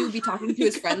 So I knew he would be talking to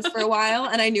his friends for a while.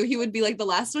 And I knew he would be like the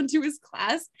last one to his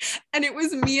class. And it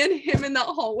was me and him in that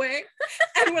hallway.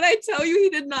 And when I tell you, he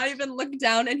did not even look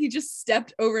down, and he just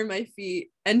stepped over my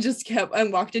feet and just kept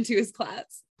and walked into his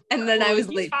class. And then I was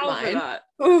late for mine.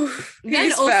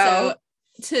 Then also,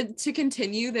 to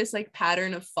continue this like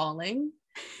pattern of falling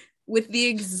with the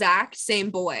exact same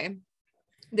boy.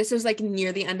 This was like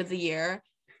near the end of the year.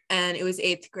 And it was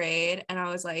 8th grade. And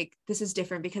I was like, this is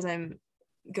different because I'm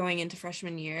going into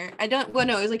freshman year. It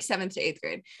was like 7th to 8th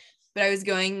grade. But I was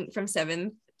going from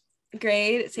 7th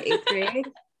grade to 8th grade.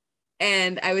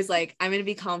 And I was like, I'm going to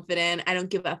be confident. I don't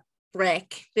give a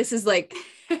frick. This is like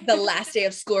the last day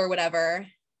of school or whatever.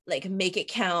 Like, make it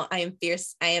count. I am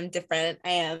fierce. I am different.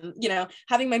 I am,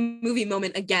 having my movie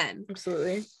moment again.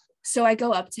 Absolutely. So I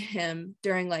go up to him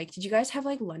during like, did you guys have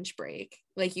like lunch break?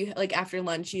 Like you, like after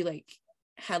lunch, you like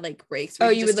had like breaks. Oh,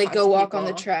 you would like go walk on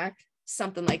the track,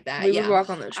 something like that. We would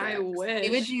walk on the track. I wish. We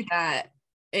would do that,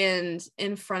 and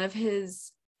in front of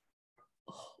his,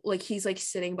 like, he's like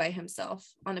sitting by himself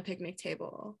on a picnic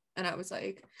table, and I was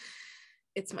like,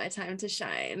 it's my time to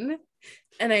shine.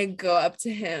 And I go up to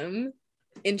him,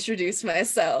 introduce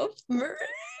myself,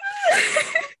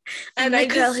 and I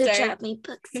girl just who dropped me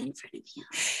books in front of you,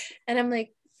 and I'm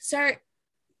like, sorry,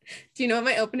 do you know what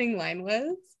my opening line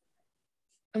was?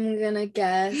 I'm gonna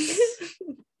guess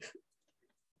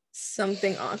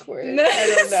something awkward. No.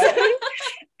 I don't know.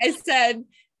 I said,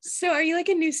 so are you like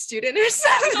a new student or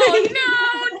something? Oh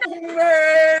no,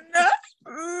 Man. This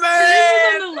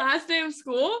was on the last day of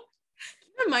school?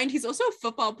 Keep in mind, he's also a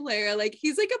football player. Like,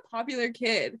 he's like a popular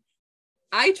kid.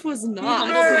 I was not.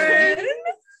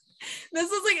 This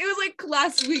was like, it was like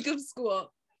last week of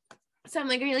school. So I'm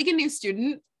like, are you like a new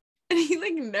student? And he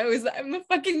like knows that I'm a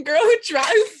fucking girl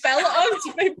who fell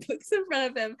onto my books in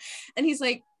front of him. And he's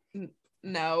like,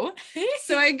 no.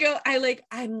 So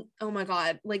I'm, oh my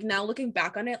God. Like, now looking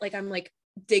back on it, like I'm like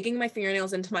digging my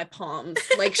fingernails into my palms,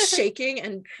 like shaking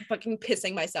and fucking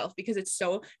pissing myself because it's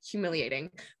so humiliating.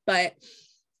 But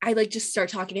I like just start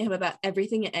talking to him about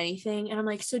everything and anything. And I'm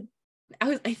like, so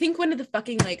I think one of the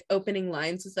fucking like opening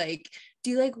lines was like,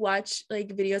 do you like watch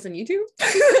like videos on YouTube?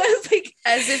 I was like,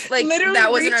 as if like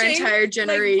that wasn't our entire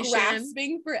generation. Like,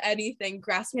 grasping for anything,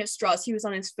 grasping at straws. He was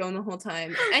on his phone the whole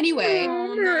time. Anyway,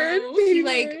 he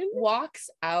like walks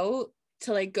out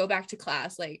to like go back to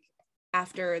class like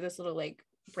after this little like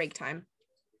break time.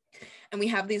 And we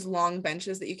have these long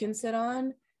benches that you can sit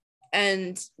on.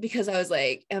 And because I was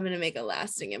like, I'm gonna make a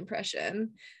lasting impression.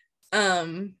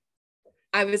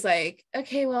 I was like,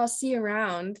 okay, well, I'll see you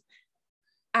around.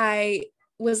 I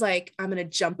was like, I'm gonna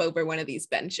jump over one of these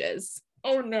benches.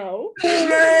 Oh no.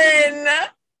 Oh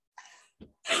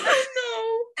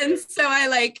no. And so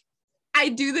I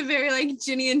do the very like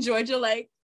Ginny and Georgia like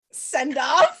send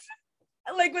off,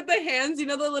 like with the hands, the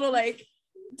little like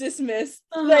dismiss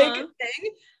like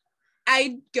thing.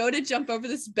 I go to jump over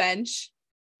this bench.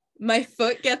 My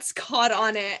foot gets caught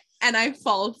on it and I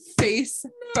fall face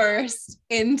first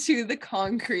into the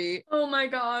concrete. Oh my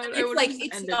God.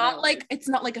 It's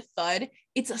not like a thud,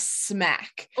 it's a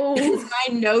smack. Oh, because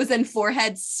my nose and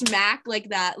forehead smack like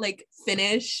that, like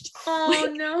finished. Oh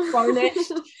like, no.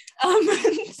 Varnished.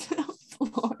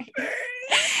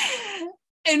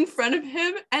 in front of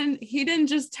him, and he didn't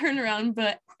just turn around,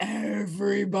 but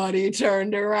everybody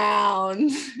turned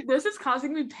around. This is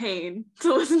causing me pain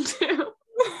to listen to.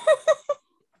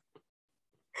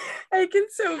 I can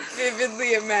so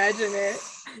vividly imagine it.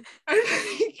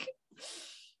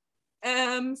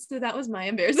 So that was my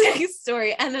embarrassing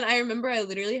story. And then I remember I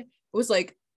literally was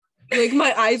like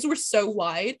my eyes were so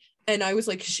wide and I was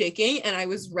like shaking and I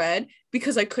was red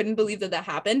because I couldn't believe that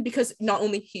happened, because not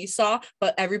only he saw,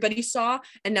 but everybody saw.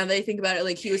 And now that I think about it,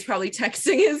 like he was probably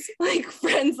texting his like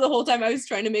friends the whole time I was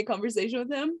trying to make conversation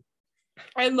with him.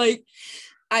 And like,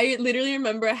 I literally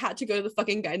remember I had to go to the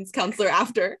fucking guidance counselor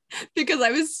after because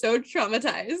I was so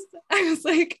traumatized. I was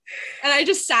like, and I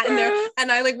just sat in there and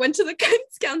I like went to the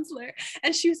guidance counselor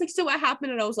and she was like, so what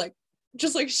happened? And I was like,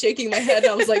 just like shaking my head.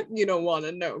 I was like, you don't want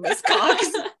to know, Miss Cox.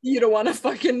 You don't want to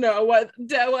fucking know what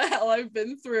hell I've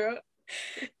been through.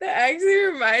 That actually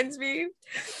reminds me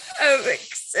of like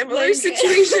similar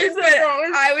situations, but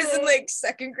I was in like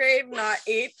 2nd grade, not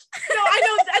 8th. No, I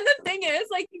know. And the thing is,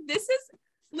 like, this is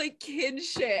like kid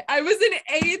shit. I was in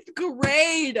 8th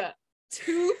grade.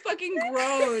 Too fucking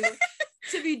grown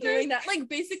to be doing that. Like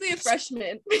basically a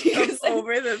freshman.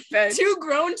 Over the fence. Too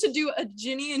grown to do a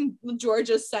Ginny and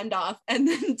Georgia send off. And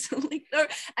then to like,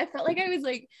 I felt like I was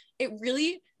like, it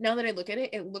really, now that I look at it,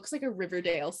 it looks like a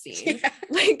Riverdale scene. Yeah.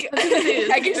 Like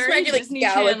I can just imagine like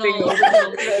galloping over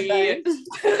the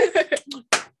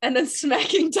and then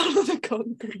smacking down on the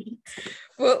concrete.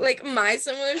 Well, like my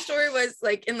similar story was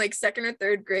like in like 2nd or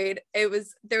 3rd grade. There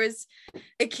was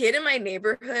a kid in my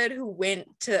neighborhood who went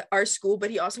to our school,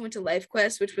 but he also went to Life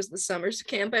Quest, which was the summer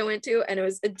camp I went to, and it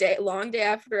was long day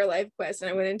after a Life Quest, and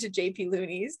I went into JP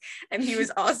Looney's, and he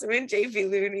was also in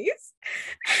JP Looney's.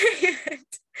 And,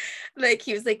 like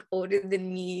he was like older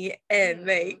than me, and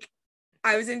like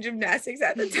I was in gymnastics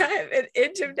at the time, and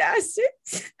in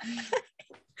gymnastics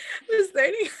was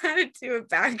learning how to do a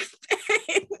back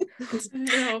bend.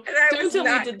 No, and I don't was tell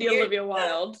not me to the cleared. Olivia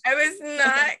Wilde. I was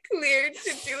not cleared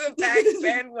to do a back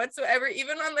bend whatsoever,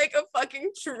 even on like a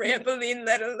fucking trampoline,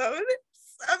 let alone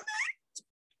summit.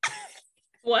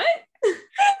 What?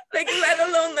 Like let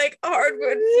alone like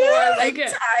hardwood floor, like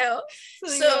tile.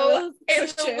 So in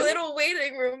the little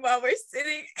waiting room while we're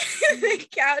sitting on the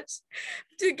couch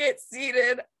to get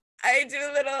seated, I do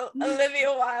a little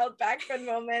Olivia Wilde backbend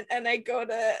moment, and I go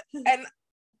to, and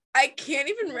I can't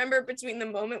even remember between the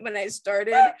moment when I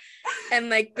started and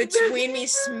like between me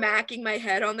smacking my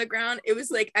head on the ground, it was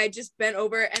like I just bent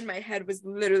over and my head was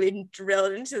literally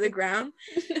drilled into the ground.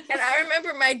 And I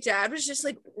remember my dad was just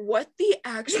like, what the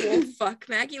actual fuck,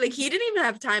 Maggie? Like he didn't even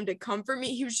have time to comfort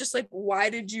me. He was just like, why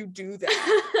did you do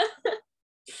that?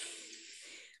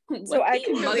 So what I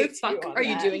can motherfucker are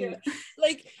you doing? Yeah.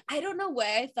 Like I don't know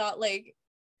why I thought like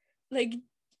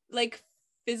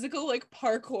physical like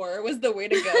parkour was the way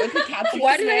to go to capture.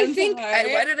 Why did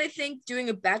I think doing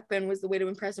a backbend was the way to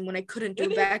impress him when I couldn't do a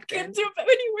backbend? When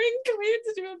you weren't cleared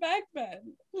to do a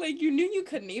backbend, like you knew you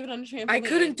couldn't even on trampoline. I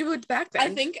couldn't do a backbend. I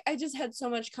think I just had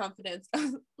so much confidence.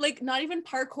 Like not even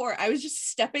parkour. I was just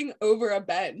stepping over a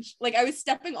bench. Like I was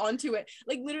stepping onto it,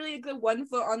 like literally like the 1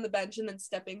 foot on the bench and then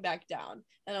stepping back down.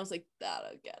 And I was like,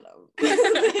 that'll get him.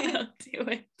 That'll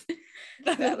do it.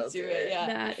 That'll do it. Yeah.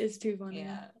 That is too funny.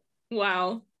 Yeah.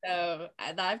 Wow. So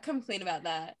I've complained about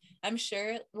that. I'm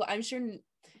sure.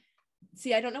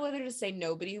 See, I don't know whether to say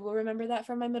nobody will remember that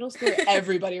from my middle school or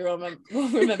everybody will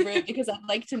remember it, because I'd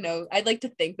like to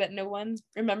think that no one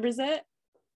remembers it.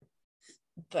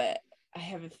 But I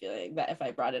have a feeling that if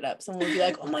I brought it up, someone would be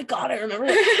like, oh my God, I remember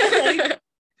it.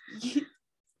 Like,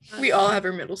 we all have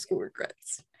our middle school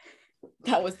regrets.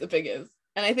 That was the biggest.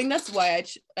 And I think that's why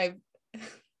I've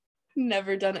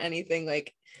never done anything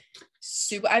like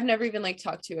super. I've never even like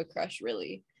talked to a crush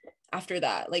really after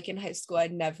that. Like in high school, I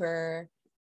never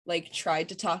like tried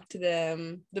to talk to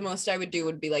them. The most I would do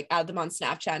would be like add them on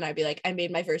Snapchat and I'd be like, I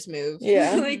made my first move.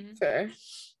 Yeah. Like fair.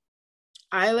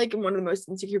 I like am one of the most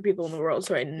insecure people in the world,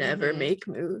 so I never make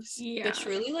moves. Yeah. But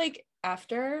truly, like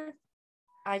after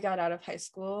I got out of high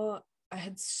school, I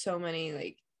had so many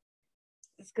like,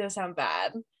 it's gonna sound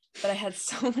bad, but I had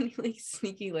so many like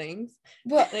sneaky links.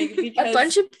 Well, like because, a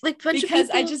bunch of because people.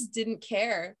 I just didn't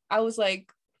care. I was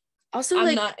like, also I'm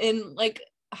like not in like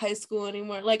high school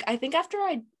anymore. Like I think after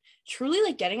I truly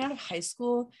like getting out of high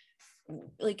school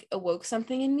like awoke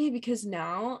something in me, because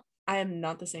now I am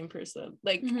not the same person.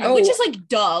 Like which is like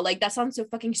duh. Like that sounds so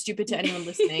fucking stupid to anyone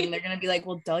listening. They're gonna be like,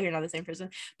 well, duh, you're not the same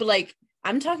person. But like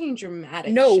I'm talking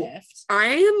dramatic No, shift. I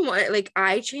am like,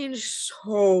 I changed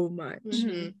so much.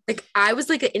 Like, I was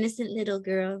like an innocent little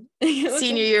girl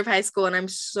senior year of high school, and I'm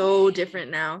so different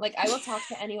now. Like, I will talk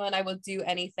to anyone, I will do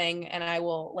anything, and I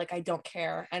will, like, I don't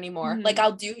care anymore. Like,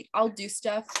 I'll do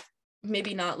stuff,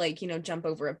 maybe not like, you know, jump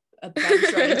over a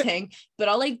bench or anything, but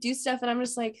I'll like do stuff and I'm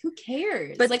just like, who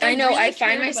cares? But like, I know, really I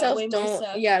find myself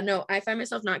I find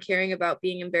myself not caring about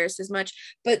being embarrassed as much.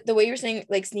 But the way you're saying,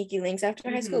 like, sneaky links after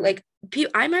high school, like,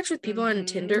 I matched with people on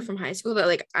Tinder from high school that,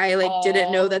 like, I like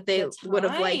didn't know that they would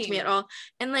have liked me at all.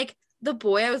 And like, the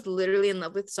boy I was literally in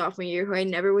love with sophomore year, who I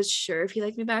never was sure if he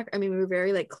liked me back. I mean, we were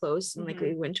very like close, and like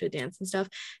we went to a dance and stuff,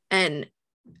 and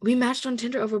we matched on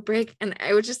Tinder over break, and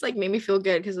I was just like, made me feel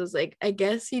good, because it was like, I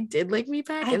guess he did like me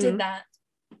back. I did that.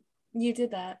 You did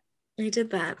that. I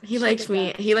did that. He liked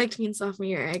me. He liked me in sophomore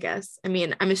year, I guess. I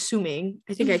mean, I'm assuming.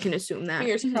 I think I can assume that.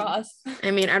 Fingers crossed.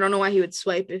 I mean, I don't know why he would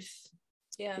swipe if.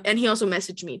 Yeah. And he also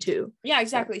messaged me too. Yeah,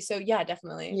 exactly. So yeah,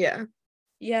 definitely. Yeah.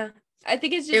 Yeah. I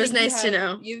think it's just, it was like, nice to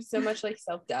know. You have so much like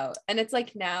self-doubt. And it's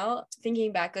like, now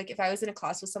thinking back, like if I was in a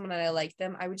class with someone and I liked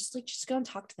them, I would just go and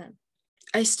talk to them.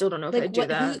 I still don't know if I'd do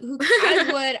that.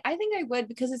 I think I would,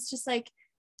 because it's just like,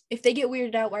 if they get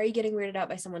weirded out, why are you getting weirded out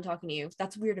by someone talking to you?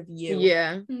 That's weird of you.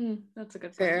 Yeah. That's a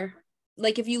good fair.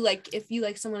 Like if you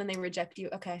like someone and they reject you,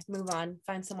 okay, move on,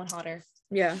 find someone hotter.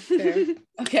 Yeah, fair.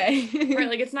 Okay. Right,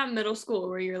 like it's not middle school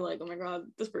where you're like, oh my god,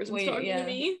 this person's talking to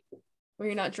me. Where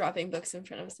you're not dropping books in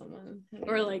front of someone.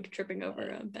 Or like tripping over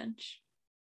a bench.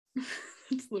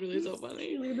 It's literally so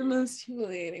funny. Really the most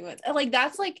humiliating one. Like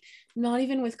that's like not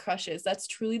even with crushes. That's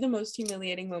truly the most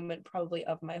humiliating moment probably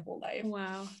of my whole life.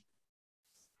 Wow.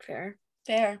 Fair.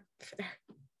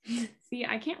 See,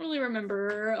 I can't really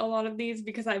remember a lot of these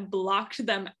because I blocked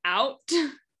them out.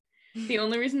 The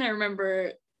only reason I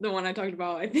remember the one I talked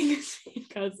about, I think, is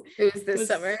because it was this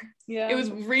summer. Yeah. It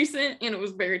was recent and it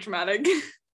was very traumatic.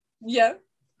 Yeah.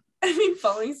 I mean,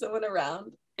 following someone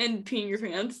around. And peeing your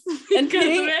pants. And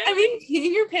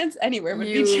peeing your pants anywhere would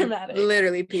be traumatic.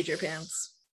 Literally peed your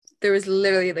pants. There was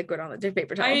literally liquid on the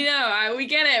paper towel. I know. We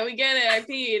get it. I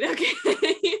peed. Okay.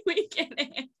 We get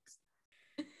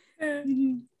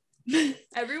it.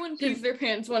 Everyone pees their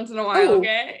pants once in a while,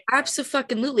 okay?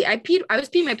 Absolutely. I was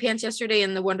peeing my pants yesterday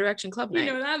in the One Direction club night.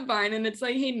 You know that Vine, and it's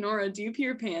like, hey, Nora, do you pee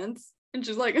your pants? And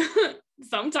she's like,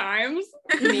 sometimes.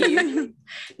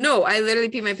 No, I literally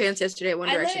peed my pants yesterday at One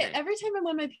Direction. Every time I'm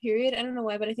on my period, I don't know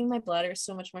why, but I think my bladder is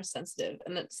so much more sensitive,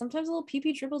 and that sometimes a little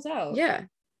pee dribbles out. Yeah.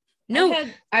 No,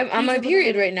 I'm on my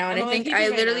period right now, and I think I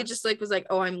literally just like was like,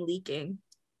 oh, I'm leaking.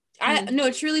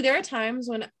 No, truly, there are times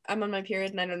when I'm on my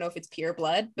period and I don't know if it's pee or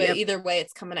blood, but either way,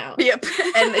 it's coming out. Yep.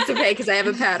 And it's okay because I have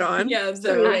a pad on. Yeah,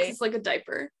 so it's like a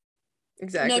diaper.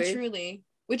 Exactly. No, truly.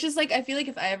 Which is like, I feel like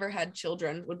if I ever had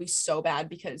children, would be so bad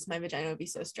because my vagina would be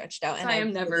so stretched out, and I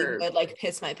would like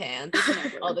piss my pants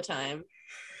all the time.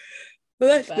 Well,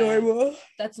 that's normal.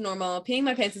 That's normal. Peeing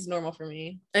my pants is normal for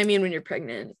me. I mean, when you're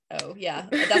pregnant. Oh yeah,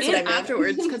 that's what I meant.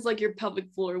 Afterwards, because like your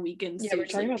pelvic floor weakens. Yeah, we're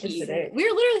talking about this today. We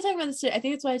were literally talking about this today. I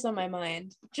think that's why it's on my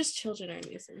mind. Just children are a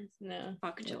nuisance. No.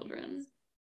 Fuck children.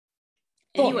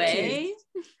 Anyway,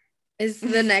 is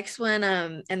the next one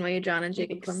NYU John and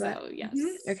Jacob Plumbat? So yes.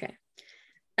 Okay.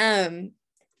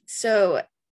 So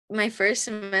my first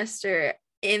semester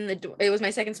it was my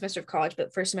second semester of college,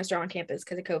 but first semester on campus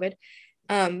because of COVID.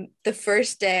 The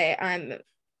first day I'm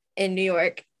in New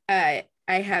York, I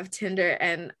have Tinder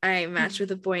and I matched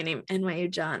with a boy named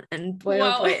NYU John, and boy,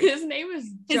 his name is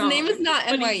John. His name is not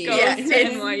NYU. Yeah,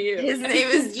 NYU. His name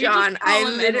is John. I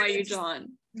literally NYU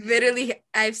John. Literally,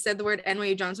 I've said the word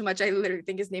NYU John so much, I literally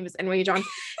think his name is NYU John.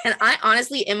 And I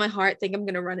honestly, in my heart, think I'm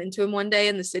gonna run into him one day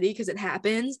in the city because it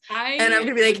happens. And I'm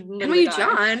gonna be like, NYU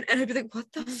John, and I'd be like,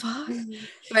 what the fuck?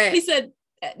 But he said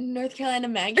North Carolina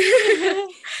Maggie.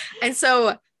 And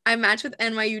so I matched with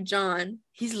NYU John.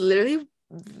 He's literally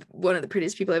one of the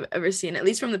prettiest people I've ever seen, at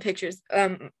least from the pictures.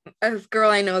 A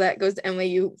girl I know that goes to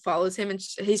NYU follows him, and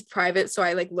he's private, so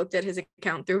I like looked at his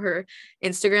account through her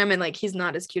Instagram, and like he's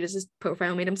not as cute as his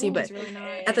profile made him seem, but really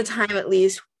nice. At the time at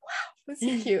least, wow, that's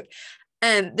so cute.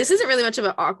 And this isn't really much of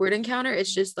an awkward encounter.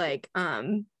 It's just like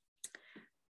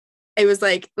it was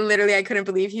like literally I couldn't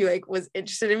believe he like was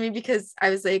interested in me because I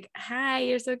was like, hi,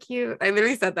 you're so cute. I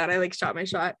literally said that. I like shot my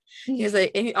shot. He was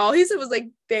like, and all he said was like,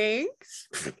 thanks.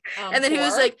 And then he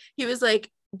was like,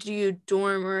 do you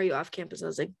dorm or are you off campus? I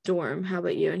was like, dorm. How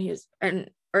about you? And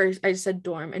or I just said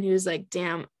dorm, and he was like,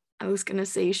 damn, I was gonna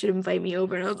say you should invite me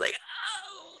over. And I was like,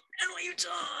 oh, NYU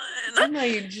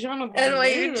John.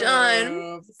 NYU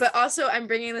John. But also I'm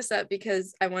bringing this up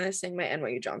because I want to sing my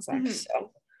NYU John song.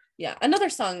 So Yeah, another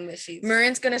song that she's.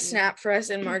 Myrrhan's gonna snap for us,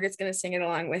 and Margaret's gonna sing it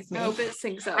along with me. I hope it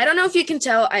syncs up. I don't know if you can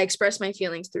tell, I express my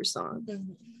feelings through song,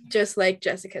 just like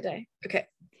Jessica did. Okay.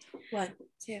 1,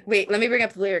 2. Wait, let me bring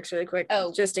up the lyrics really quick.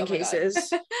 Oh, just in cases.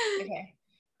 Okay.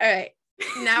 All right.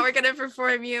 Now we're gonna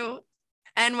perform you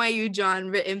NYU John,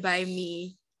 written by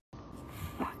me.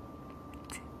 1,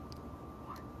 2,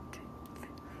 1, 2, 3.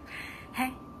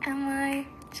 Hey, NYU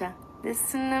John,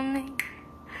 listen to me.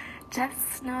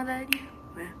 Just know that you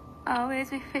will always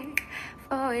be free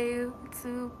for you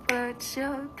to put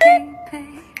your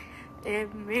PP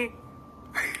in me.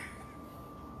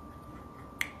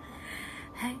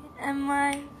 Hey,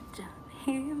 NYU John,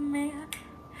 hear me.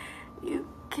 You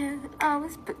can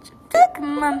always put your dick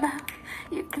in my mouth.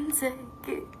 You can take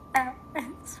it out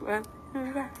and swallow it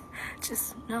around.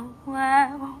 Just know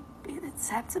I won't be the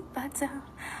type to back down.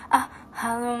 I'll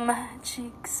hollow my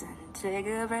cheeks and take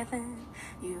a breath in.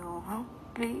 You won't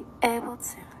be able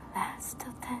to last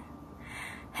till then.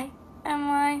 Hey,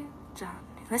 NYU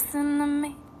Johnny, listen to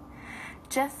me.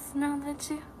 Just know that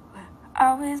you will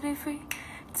always be free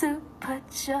to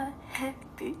put your head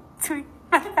between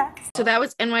my thighs. So that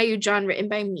was NYU John, written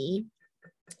by me.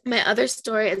 My other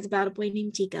story is about a boy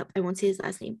named Jacob. I won't say his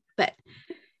last name, but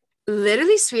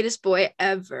literally sweetest boy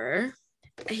ever.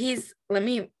 Let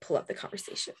me pull up the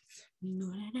conversations.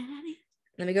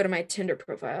 Let me go to my Tinder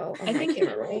profile. I think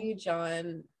NYU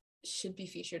John should be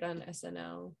featured on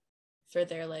SNL for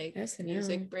their like SNL.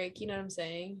 music break. You know what I'm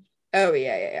saying? Oh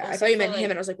yeah. I Also thought you meant for, him, like-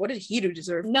 and I was like, what did he do to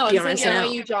deserve? No, to be I'm on saying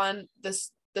SNL? NYU John,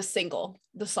 the single,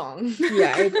 the song.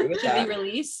 Yeah, I agree with should that. be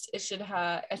released. It should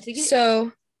have. I think.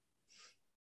 So,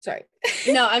 sorry.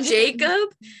 No, I'm just, Jacob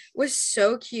was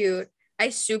so cute. I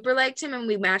super liked him, and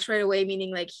we matched right away.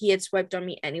 Meaning, like, he had swiped on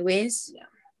me anyways.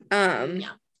 Yeah.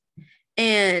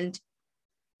 And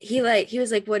he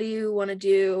was like, what do you want to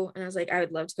do? And I was like, I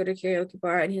would love to go to a karaoke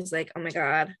bar. And he was like, oh my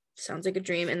god, sounds like a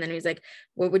dream. And then he was like,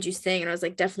 what would you sing? And I was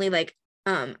like, definitely like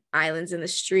Islands in the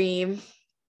Stream.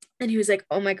 And he was like,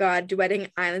 oh my god,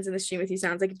 duetting Islands in the Stream with you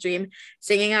sounds like a dream.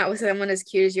 Singing out with someone as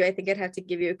cute as you, I think I'd have to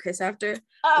give you a kiss after.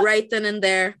 Right then and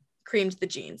there, creamed the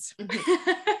jeans.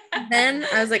 Then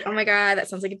I was like, oh my god, that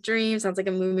sounds like a dream, sounds like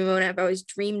a movie moment I've always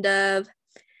dreamed of,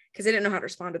 because I didn't know how to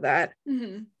respond to that.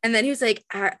 And then he was like,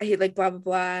 he like blah blah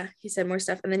blah, he said more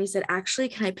stuff, and then he said, actually,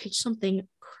 can I pitch something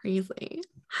crazy?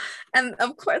 And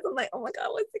of course I'm like, oh my god,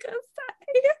 what's he gonna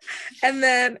say? And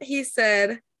then he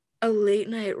said, a late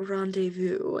night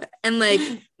rendezvous, and like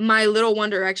my little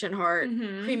One Direction heart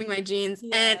creaming my jeans.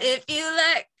 And if you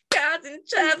like cars and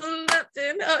travel up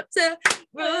in hotel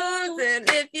rooms, and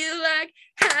if you like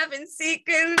having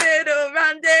secret little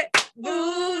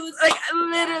rendezvous, like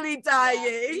I'm literally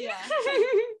dying.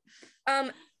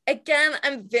 Again,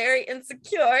 I'm very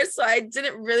insecure, so I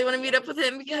didn't really want to meet up with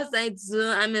him because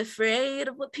I'm afraid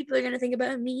of what people are gonna think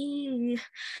about me.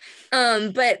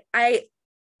 But I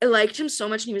liked him so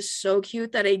much, and he was so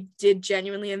cute that I did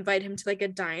genuinely invite him to like a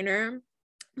diner.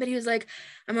 But he was like,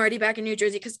 I'm already back in New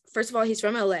Jersey, because first of all, he's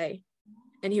from LA,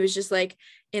 and he was just like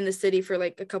in the city for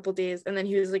like a couple days, and then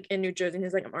he was like in New Jersey, and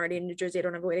he's like, I'm already in New Jersey, I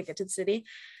don't have a way to get to the city.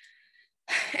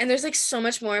 And there's like so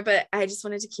much more, but I just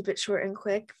wanted to keep it short and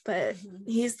quick. But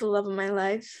he's the love of my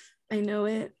life. I know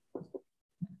it.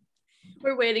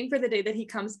 We're waiting for the day that he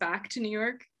comes back to New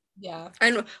York. Yeah.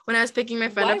 And when I was picking my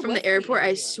friend Why up from was the he airport, in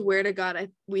I New York? swear to God,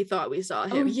 we thought we saw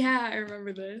him. Oh yeah, I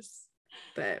remember this.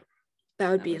 But that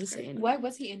would That be was very insane. Why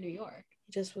was he in New York?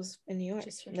 He just was in New York,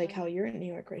 Just for like fun. how you're in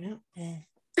New York right now.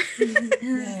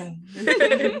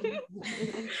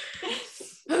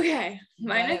 Okay,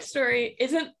 my What? next story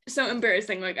isn't so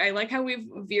embarrassing. Like, I like how we've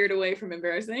veered away from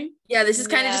embarrassing. Yeah, this is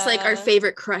kind of just like our Yeah.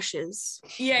 favorite crushes.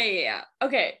 Yeah.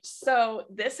 Okay, so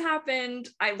this happened.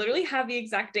 I literally have the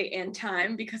exact date and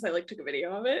time because I like took a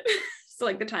video of it. So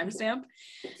like the timestamp.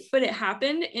 But it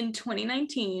happened in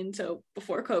 2019, so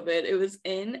before COVID. It was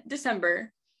in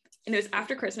December, and it was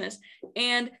after Christmas.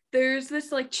 And there's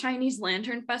this like Chinese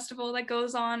lantern festival that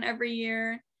goes on every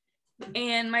year.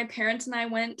 And my parents and I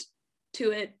went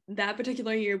to it that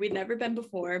particular year. We'd never been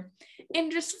before.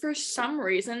 And just for some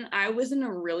reason, I was in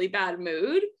a really bad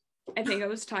mood. I think I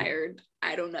was tired.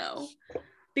 I don't know.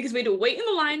 Because we had to wait in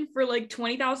the line for like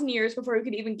 20,000 years before we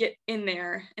could even get in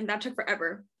there. And that took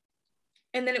forever.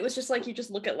 And then it was just like, you just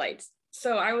look at lights.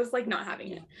 So I was like not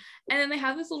having it. And then they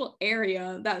have this little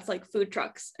area that's like food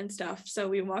trucks and stuff. So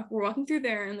we're walking through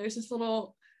there, and there's this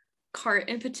little cart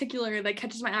in particular that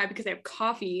catches my eye because they have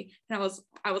coffee. And I was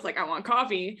like, I want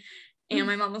coffee. And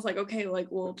my mom was like, okay, like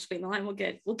we'll just wait in the line. We'll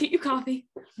get you coffee.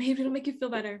 Maybe it'll make you feel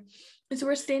better. And so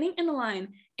we're standing in the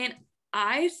line, and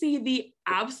I see the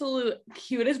absolute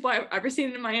cutest boy I've ever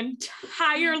seen in my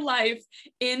entire life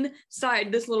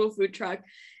inside this little food truck.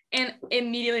 And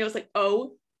immediately I was like,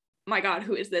 oh my God,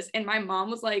 who is this? And my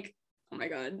mom was like, oh my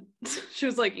God. She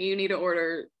was like, you need to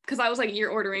order. Because I was like,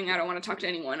 you're ordering. I don't want to talk to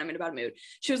anyone. I'm in a bad mood.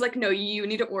 She was like, no, you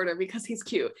need to order because he's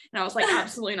cute. And I was like,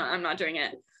 absolutely not. I'm not doing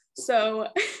it. So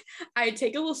I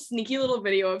take a little sneaky little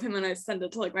video of him and I send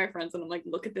it to like my friends and I'm like,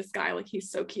 look at this guy. Like,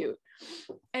 he's so cute.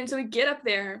 And so we get up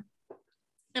there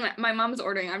and my mom's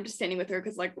ordering. I'm just standing with her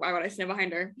because like, why would I stand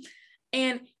behind her?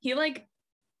 And he like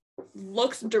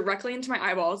looks directly into my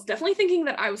eyeballs, definitely thinking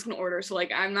that I was going to order. So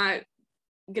like, I'm not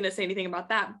going to say anything about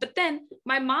that. But then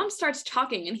my mom starts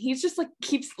talking and he's just like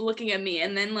keeps looking at me.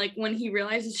 And then like when he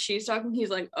realizes she's talking, he's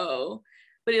like, oh,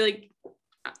 but he like,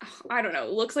 I don't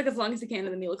know, looks like as long as he can,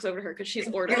 and then he looks over to her because she's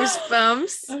ordering.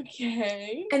 Goosebumps.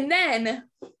 Okay. And then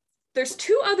there's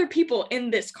 2 other people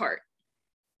in this cart.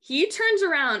 He turns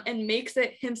around and makes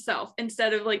it himself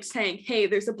instead of like saying, hey,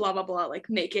 there's a blah blah blah,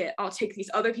 like make it, I'll take these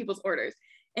other people's orders,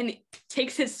 and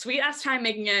takes his sweet ass time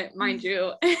making it, mind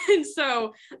you. And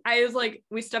so I was like,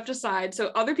 we stepped aside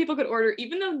so other people could order,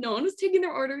 even though no one was taking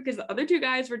their order because the other 2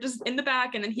 guys were just in the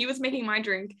back, and then he was making my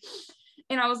drink.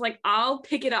 And I was like, I'll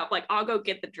pick it up. Like, I'll go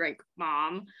get the drink,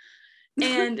 Mom.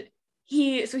 And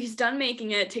he's done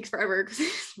making it. It takes forever because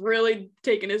he's really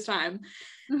taking his time.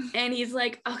 And he's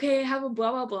like, okay, have a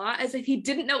blah, blah, blah. As if he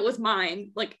didn't know it was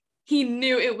mine. Like, he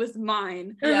knew it was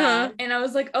mine. Yeah. And I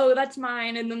was like, oh, that's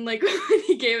mine. And then like, when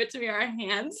he gave it to me, our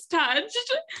hands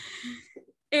touched.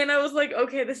 And I was like,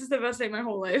 okay, this is the best day of my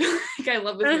whole life. Like, I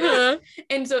love this man.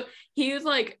 And so he was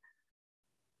like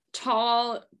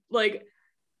tall, like,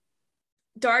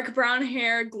 dark brown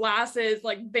hair, glasses,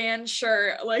 like band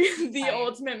shirt, like the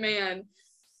ultimate man.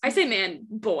 I say man,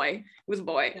 boy. It was a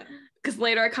boy. Because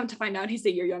later I come to find out he's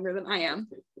a year younger than I am.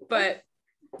 But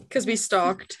because we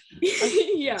stalked.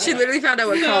 Yeah. She literally found out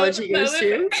what college he goes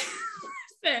to.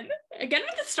 Listen, again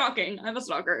with the stalking. I'm a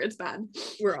stalker. It's bad.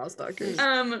 We're all stalkers.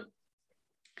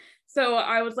 So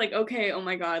I was like, okay, oh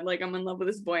my God, like I'm in love with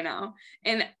this boy now.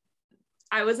 And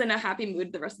I was in a happy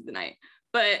mood the rest of the night.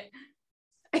 But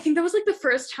I think that was like the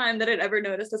first time that I'd ever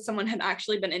noticed that someone had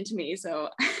actually been into me. So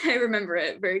I remember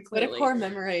it very clearly. What a core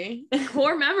memory.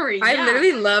 Core memory. I yeah.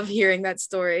 literally love hearing that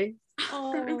story.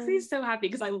 That makes me so happy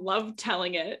because I love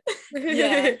telling it.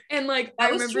 Yeah. And like, That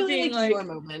I was remember really being like like, your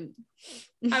moment.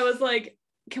 I was like,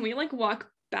 can we like walk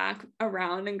back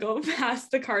around and go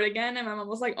past the cart again? And my mom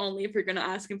was like, only if you're going to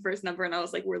ask him for his number. And I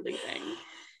was like, we're leaving.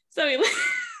 So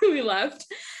we left.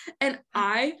 And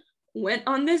I went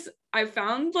on this, I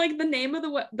found like the name of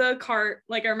the cart,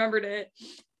 like I remembered it.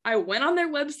 I went on their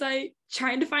website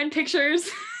trying to find pictures.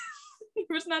 There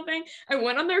was nothing. I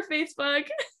went on their Facebook.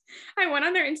 I went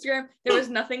on their Instagram. There was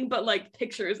nothing but like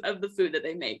pictures of the food that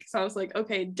they make. So I was like,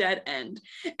 okay, dead end.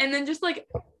 And then just like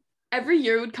every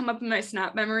year would come up in my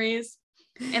Snap memories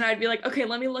and I'd be like, okay,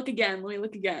 let me look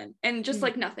again. And just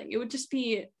like nothing. It would just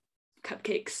be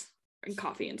cupcakes and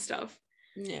coffee and stuff.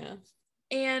 Yeah.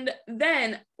 And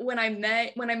then when I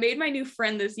made my new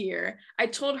friend this year, I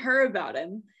told her about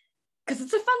him because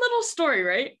it's a fun little story,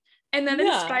 right? And then it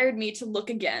inspired me to look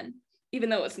again, even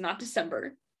though it's not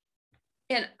December.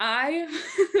 And I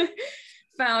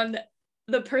found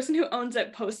the person who owns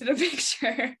it posted a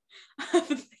picture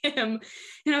of him.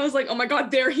 And I was like, oh my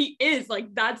God, there he is.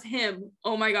 Like, that's him.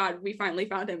 Oh my God, we finally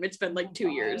found him. It's been like 2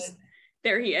 years.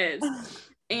 There he is.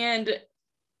 And it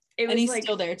was, and he's like,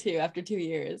 still there too after 2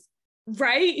 years.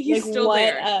 Right? He's like, still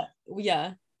there.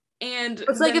 Yeah. And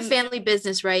it's like a family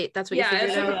business, right? That's what you figured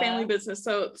it's out. like a family business.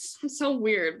 So it's so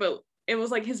weird, but it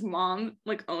was like his mom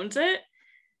like owns it.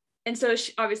 And so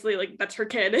she obviously like that's her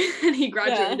kid and he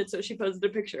graduated. So she posted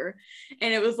a picture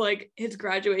and it was like his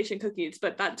graduation cookies,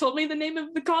 but that told me the name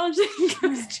of the college that he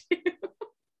goes to.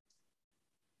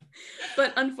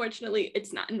 But unfortunately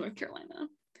it's not in North Carolina.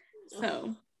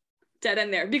 So dead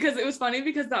end there, because it was funny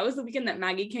because that was the weekend that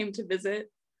Maggie came to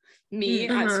visit me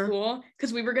at school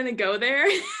because we were gonna go there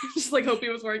just like hope he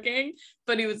was working,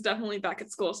 but he was definitely back at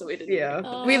school, so we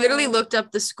didn't. We literally looked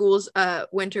up the school's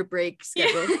winter break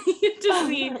schedule to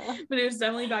see, but it was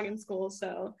definitely back in school.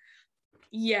 So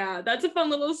yeah, that's a fun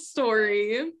little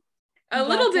story. A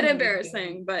little bit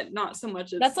embarrassing, but not so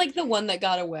much. That's like the one that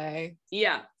got away.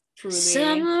 Yeah, truly.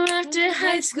 Summer after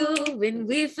high school when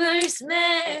we first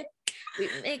met, we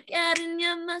make out in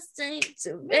your Mustang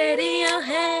to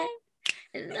Radiohead.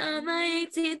 And on my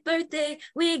 18th birthday,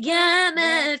 we got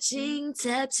matching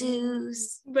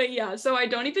tattoos. But yeah, so I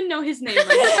don't even know his name.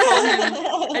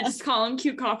 I just call him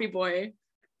Cute Coffee Boy.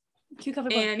 Cute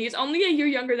Coffee Boy. And he's only a year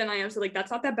younger than I am, so like that's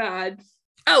not that bad.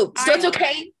 Oh, so it's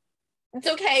okay. It's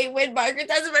okay when Margaret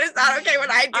does it, but it's not okay when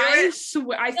I do it.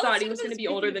 Swear, I thought he was going to be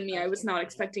older than me. I was not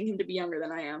expecting him to be younger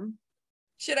than I am.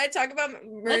 Should I talk about?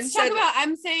 Let's talk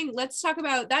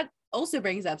about that. Also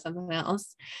brings up something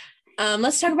else.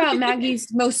 Let's talk about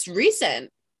Maggie's most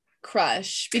recent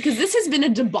crush, because this has been a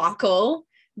debacle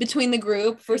between the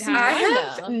group for some time I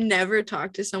have now. never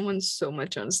talked to someone so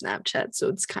much on Snapchat, so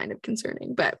it's kind of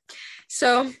concerning. But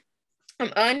so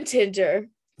I'm on Tinder.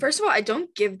 First of all, I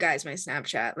don't give guys my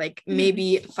Snapchat. Like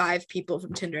maybe 5 people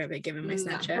from Tinder have I given my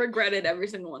Snapchat. Regretted every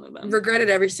single one of them. Regretted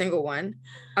every single one.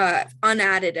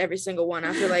 Unadded every single one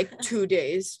after like 2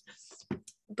 days.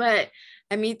 But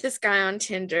I meet this guy on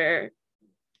Tinder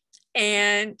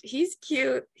and he's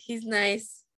cute. He's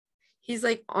nice. He's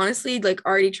like honestly like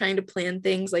already trying to plan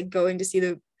things, like going to see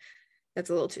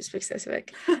that's a little too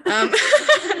specific.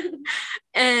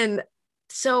 And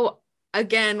so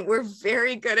again, we're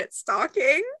very good at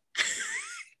stalking.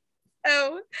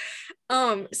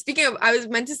 Speaking of, I was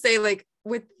meant to say, like,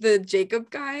 with the Jacob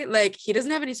guy, like, he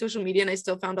doesn't have any social media, and I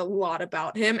still found a lot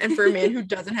about him. And for a man who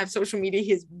doesn't have social media,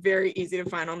 he's very easy to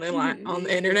find on the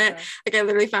internet. Like, I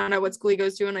literally found out what school he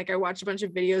goes to, and like I watched a bunch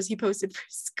of videos he posted for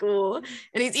school,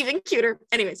 and he's even cuter.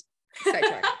 Anyways,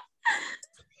 sidetrack.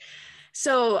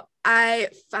 So I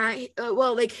find,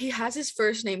 like, he has his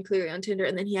first name clearly on Tinder,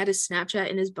 and then he had his Snapchat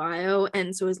in his bio,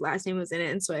 and so his last name was in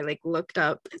it, and so I like looked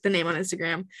up the name on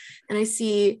Instagram, and I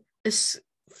see this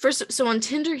first. So on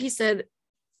Tinder, he said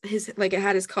his, like, it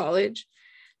had his college,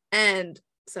 and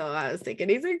so I was thinking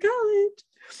he's in college,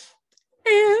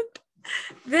 and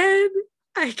then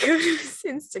I go to his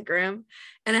Instagram,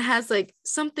 and it has like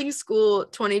something school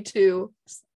 22,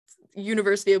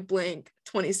 University of blank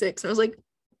 26, and I was like,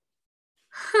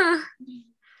 huh,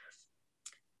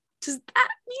 does that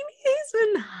mean he's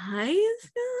in high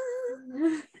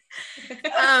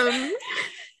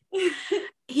school?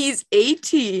 He's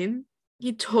 18.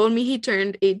 He told me he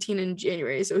turned 18 in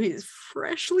January, so he's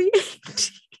freshly 18.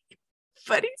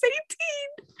 But he's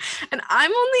 18 and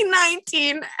I'm only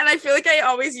 19, and I feel like I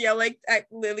always yell like at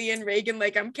Lily and Reagan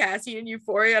like I'm Cassie in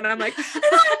Euphoria, and I'm like, and I'm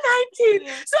 19,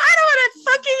 so I don't want to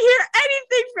fucking hear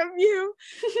anything from you,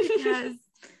 because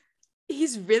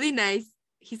he's really nice.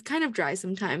 He's kind of dry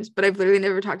sometimes, but I've literally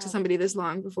never talked to somebody this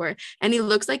long before, and he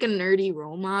looks like a nerdy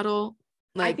role model.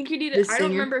 Like, I think you need it. I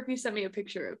don't remember if you sent me a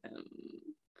picture of him.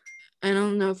 I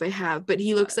don't know if I have, but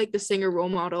he looks like the singer role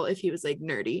model if he was like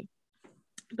nerdy.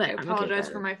 But I apologize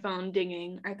for my phone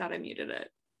dinging. I thought I muted it.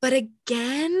 But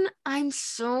again, I'm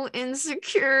so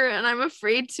insecure and I'm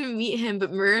afraid to meet him.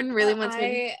 But Myrrhan really wants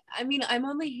me. I mean, I'm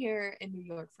only here in New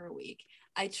York for a week.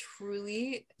 I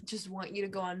truly just want you to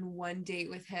go on one date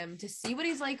with him to see what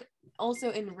he's like also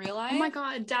in real life. Oh my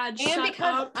God, Dad, and shut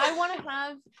because up.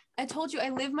 I told you, I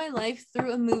live my life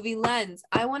through a movie lens.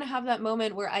 I want to have that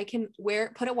moment where I can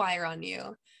put a wire on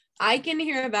you. I can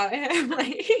hear about him.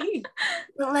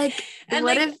 I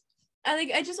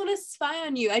just want to spy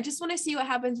on you. I just want to see what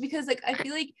happens, because like I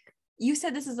feel like you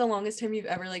said this is the longest time you've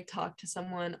ever like talked to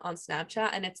someone on Snapchat,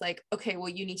 and it's like, okay, well,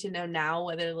 you need to know now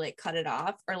whether to like cut it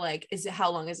off or like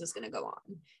how long is this gonna go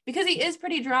on, because he is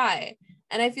pretty dry,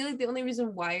 and I feel like the only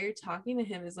reason why you're talking to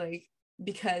him is like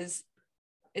because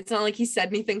it's not like he said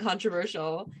anything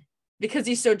controversial, because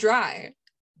he's so dry,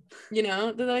 you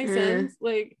know? Does that make sense?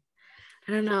 Like,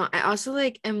 I don't know. I also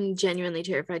like am genuinely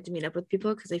terrified to meet up with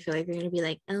people because I feel like they're gonna be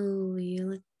like, "Oh, you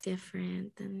look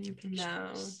different than your pictures."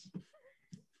 No,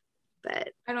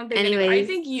 but I don't think. I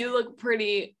think you look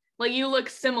pretty. Like, you look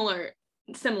similar.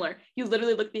 You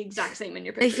literally look the exact same in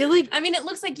your picture. I feel like, I mean, it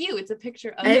looks like you. It's a picture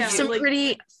of I you. have some like,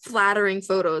 pretty flattering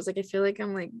photos. Like, I feel like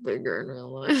I'm like bigger in real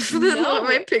life than what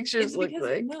my pictures look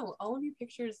like. No, all of your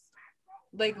pictures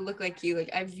like look like you. Like,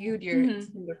 I've viewed your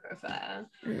Tinder profile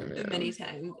many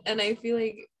times, and I feel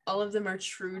like all of them are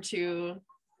true to,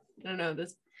 I don't know,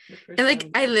 this. And like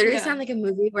I literally sound like a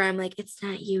movie where I'm like, it's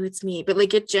not you, it's me, but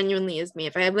like it genuinely is me.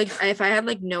 If I had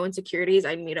like no insecurities,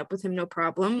 I'd meet up with him, no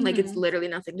problem. Like, it's literally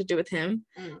nothing to do with him,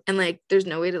 and like there's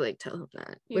no way to like tell him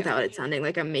that without it sounding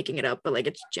like I'm making it up, but like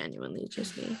it's genuinely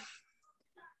just me.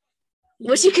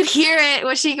 Wish you could hear it.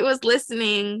 Wish he was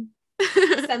listening.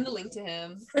 Send the link to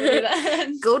him.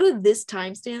 Go to this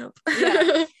timestamp.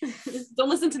 Yeah. Don't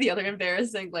listen to the other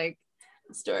embarrassing like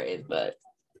stories, but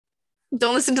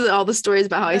don't listen to all the stories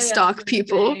about how I stalk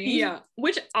people. Yeah.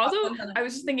 Which also, I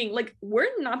was just thinking, like, we're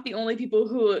not the only people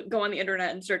who go on the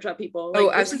internet and search up people. Like,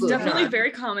 absolutely. This is definitely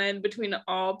very common between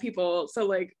all people. So,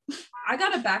 like, I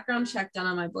got a background check done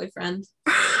on my boyfriend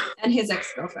and his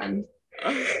ex-girlfriend.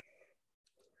 Which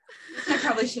I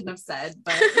probably shouldn't have said,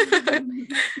 but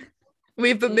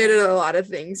we've admitted a lot of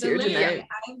things here tonight.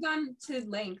 I've gone to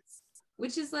lengths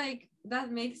which is like,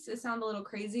 that makes it sound a little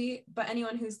crazy, but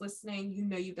anyone who's listening,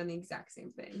 you've done the exact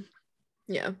same thing.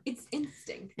 Yeah. It's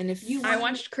instinct. And if I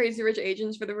watched Crazy Rich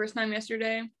Asians for the first time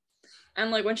yesterday,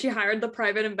 and like when she hired the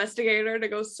private investigator to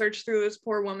go search through this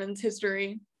poor woman's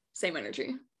history, same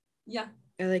energy. Yeah.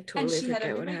 I like totally she had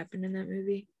forget what everything. happened in that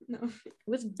movie. No. It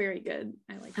was very good.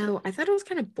 I liked it. Oh, I thought it was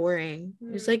kind of boring.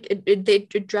 It was like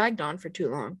it dragged on for too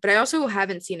long. But I also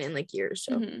haven't seen it in like years,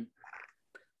 so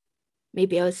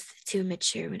maybe I was too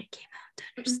mature when it came out to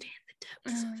understand the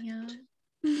depths. Oh yeah.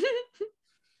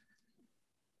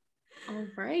 All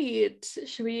right.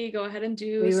 Should we go ahead and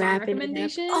do We song wrapping it up?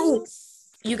 recommendations? Oh,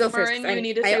 you go first. Myrrhan, you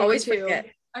need to I say always one too. forget.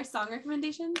 Our song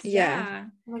recommendations? Yeah.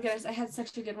 Oh my gosh, I had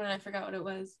such a good one. I forgot what it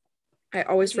was. I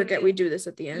always Okay. forget we do this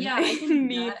at the end. Yeah, I can do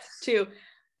Me that. too.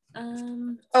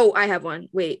 Oh, I have one.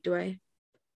 Wait, do I?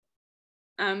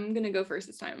 I'm gonna go first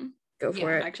this time. Go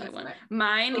for it. Actually, one.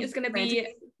 Mine is gonna be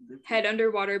Head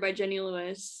Underwater by Jenny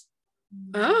Lewis.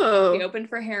 Oh. Be open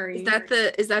for Harry. Is that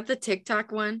the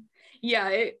TikTok one? Yeah,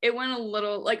 it went a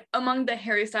little like among the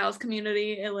Harry Styles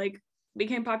community, it like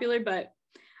became popular, but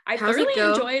I How's it thoroughly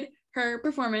go? enjoyed her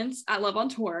performance at Love on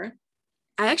Tour.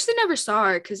 I actually never saw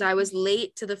her because I was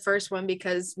late to the first one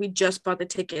because we just bought the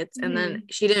tickets and then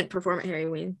she didn't perform at Harry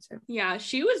Ween. So Yeah,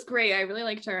 she was great. I really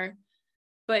liked her.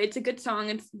 But it's a good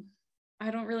song. I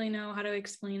don't really know how to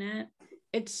explain it.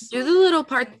 It's do the little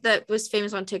part that was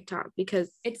famous on TikTok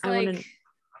because it's I like wanna...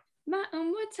 my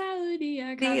own mortality.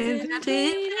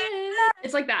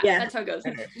 It's like that. Yeah. That's how it goes.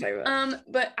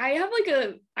 But I have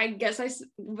like I guess I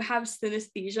have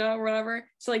synesthesia or whatever.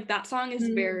 So like that song is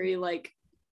very like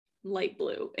light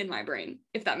blue in my brain,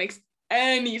 if that makes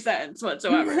any sense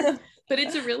whatsoever. But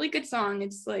it's a really good song.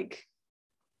 It's like,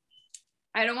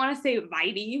 I don't want to say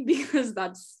vibey because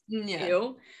that's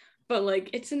new, but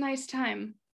like it's a nice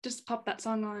time. Just pop that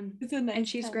song on. It's a nice and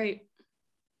she's time. great.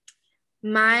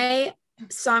 My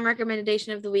song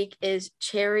recommendation of the week is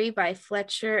Cherry by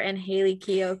Fletcher and Haley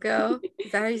Kiyoko.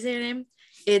 Is that how you say your name?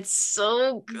 It's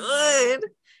so good.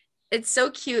 It's so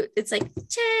cute. It's like,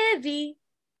 Cherry,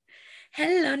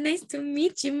 hello, nice to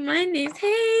meet you. My name's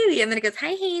Haley. And then it goes,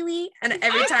 hi, Haley. And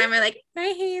every time I like,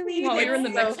 hi, Haley. While we were in the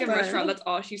It's so Mexican fun. restaurant, that's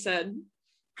all she said.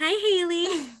 Hi,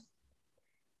 Haley.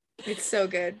 It's so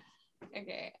good.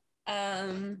 Okay.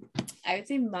 I would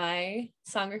say my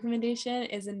song recommendation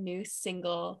is a new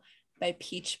single by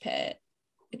Peach Pit.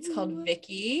 It's called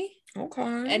Vicky. Okay.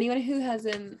 Anyone who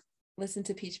hasn't listened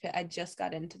to Peach Pit, I just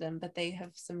got into them, but they have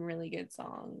some really good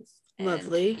songs. And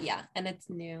Lovely. yeah, and it's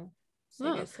new.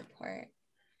 So good support.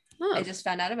 Love. I just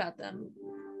found out about them.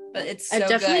 But it's so I've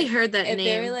definitely good. heard that If name.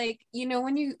 they're like,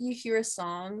 when you hear a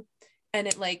song and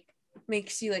it like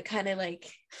makes you like kind of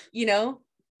like,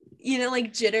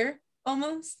 like jitter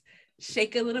almost,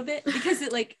 shake a little bit because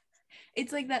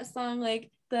it's like that song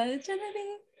like the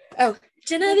Genevieve. Oh,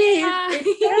 Genevieve,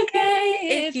 it's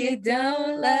okay if you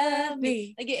don't love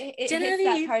me. Like it hits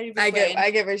that part of your brain. I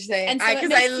get what you're saying. And so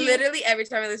Because I literally every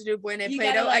time I listen to a Boy Named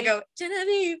Plato, I go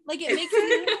Genevieve. Like it makes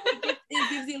you, it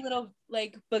gives you a little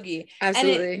like boogie.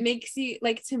 Absolutely. And it makes you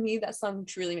like, to me, that song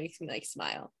truly makes me like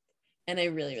smile, and I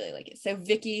really really like it. So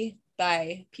Vicky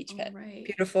by Peach Pit. Right.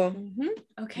 Beautiful.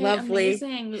 Okay, Lovely.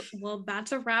 amazing. Well,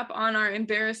 that's a wrap on our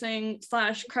embarrassing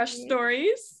 / crush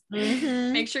stories.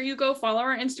 Make sure you go follow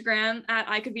our Instagram at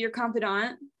I Could Be Your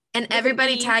Confidant. And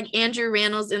everybody tag Andrew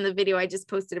Rannells in the video I just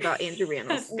posted about Andrew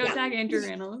Rannells. Go tag Andrew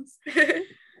Rannells.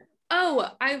 Oh,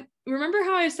 I remember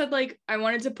how I said like I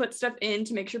wanted to put stuff in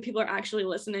to make sure people are actually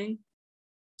listening.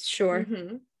 Sure.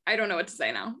 I don't know what to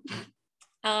say now.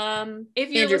 If Andrew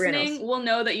you're listening, Rannells. we'll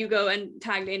know that you go and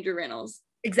tagged Andrew Rannells.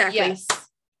 Exactly. Yes.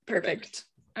 Perfect.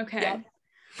 Okay. Yep.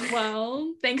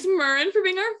 Well, thanks, Myrrhan, for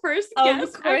being our first Of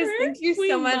guest course, ever. thank you We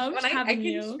so much. loved When I having can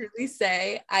you. truly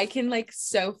say I can like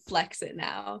so flex it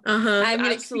now. Uh-huh.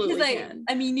 Absolutely because can.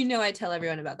 I mean, I tell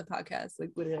everyone about the podcast,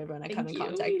 like literally everyone I come in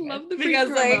contact We with. love the free Because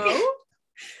like promo.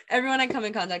 everyone I come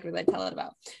in contact with, I tell it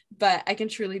about. But I can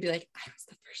truly be like, I was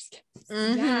the first guest.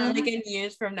 Mhm. Like in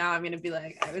years from now, I'm gonna be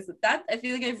like, I was that. I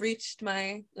feel like I've reached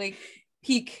my like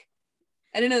peak.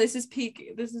 I don't know. This is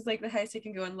peak. This is like the highest I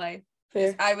can go in life.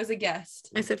 Fair. I was a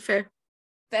guest. I said fair.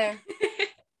 Fair.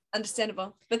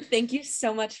 Understandable. But thank you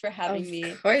so much for having me.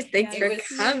 Of course. Thanks It for was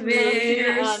coming. really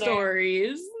Your an honor.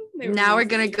 stories. They were Now we're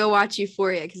amazing. gonna go watch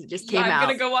Euphoria because it just came I'm out.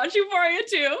 gonna go watch Euphoria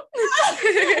too.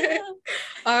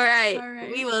 All right. All right.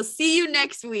 We will see you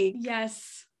next week.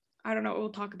 Yes. I don't know what we'll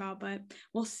talk about, but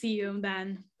we'll see you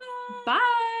then.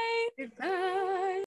 Bye. Goodbye.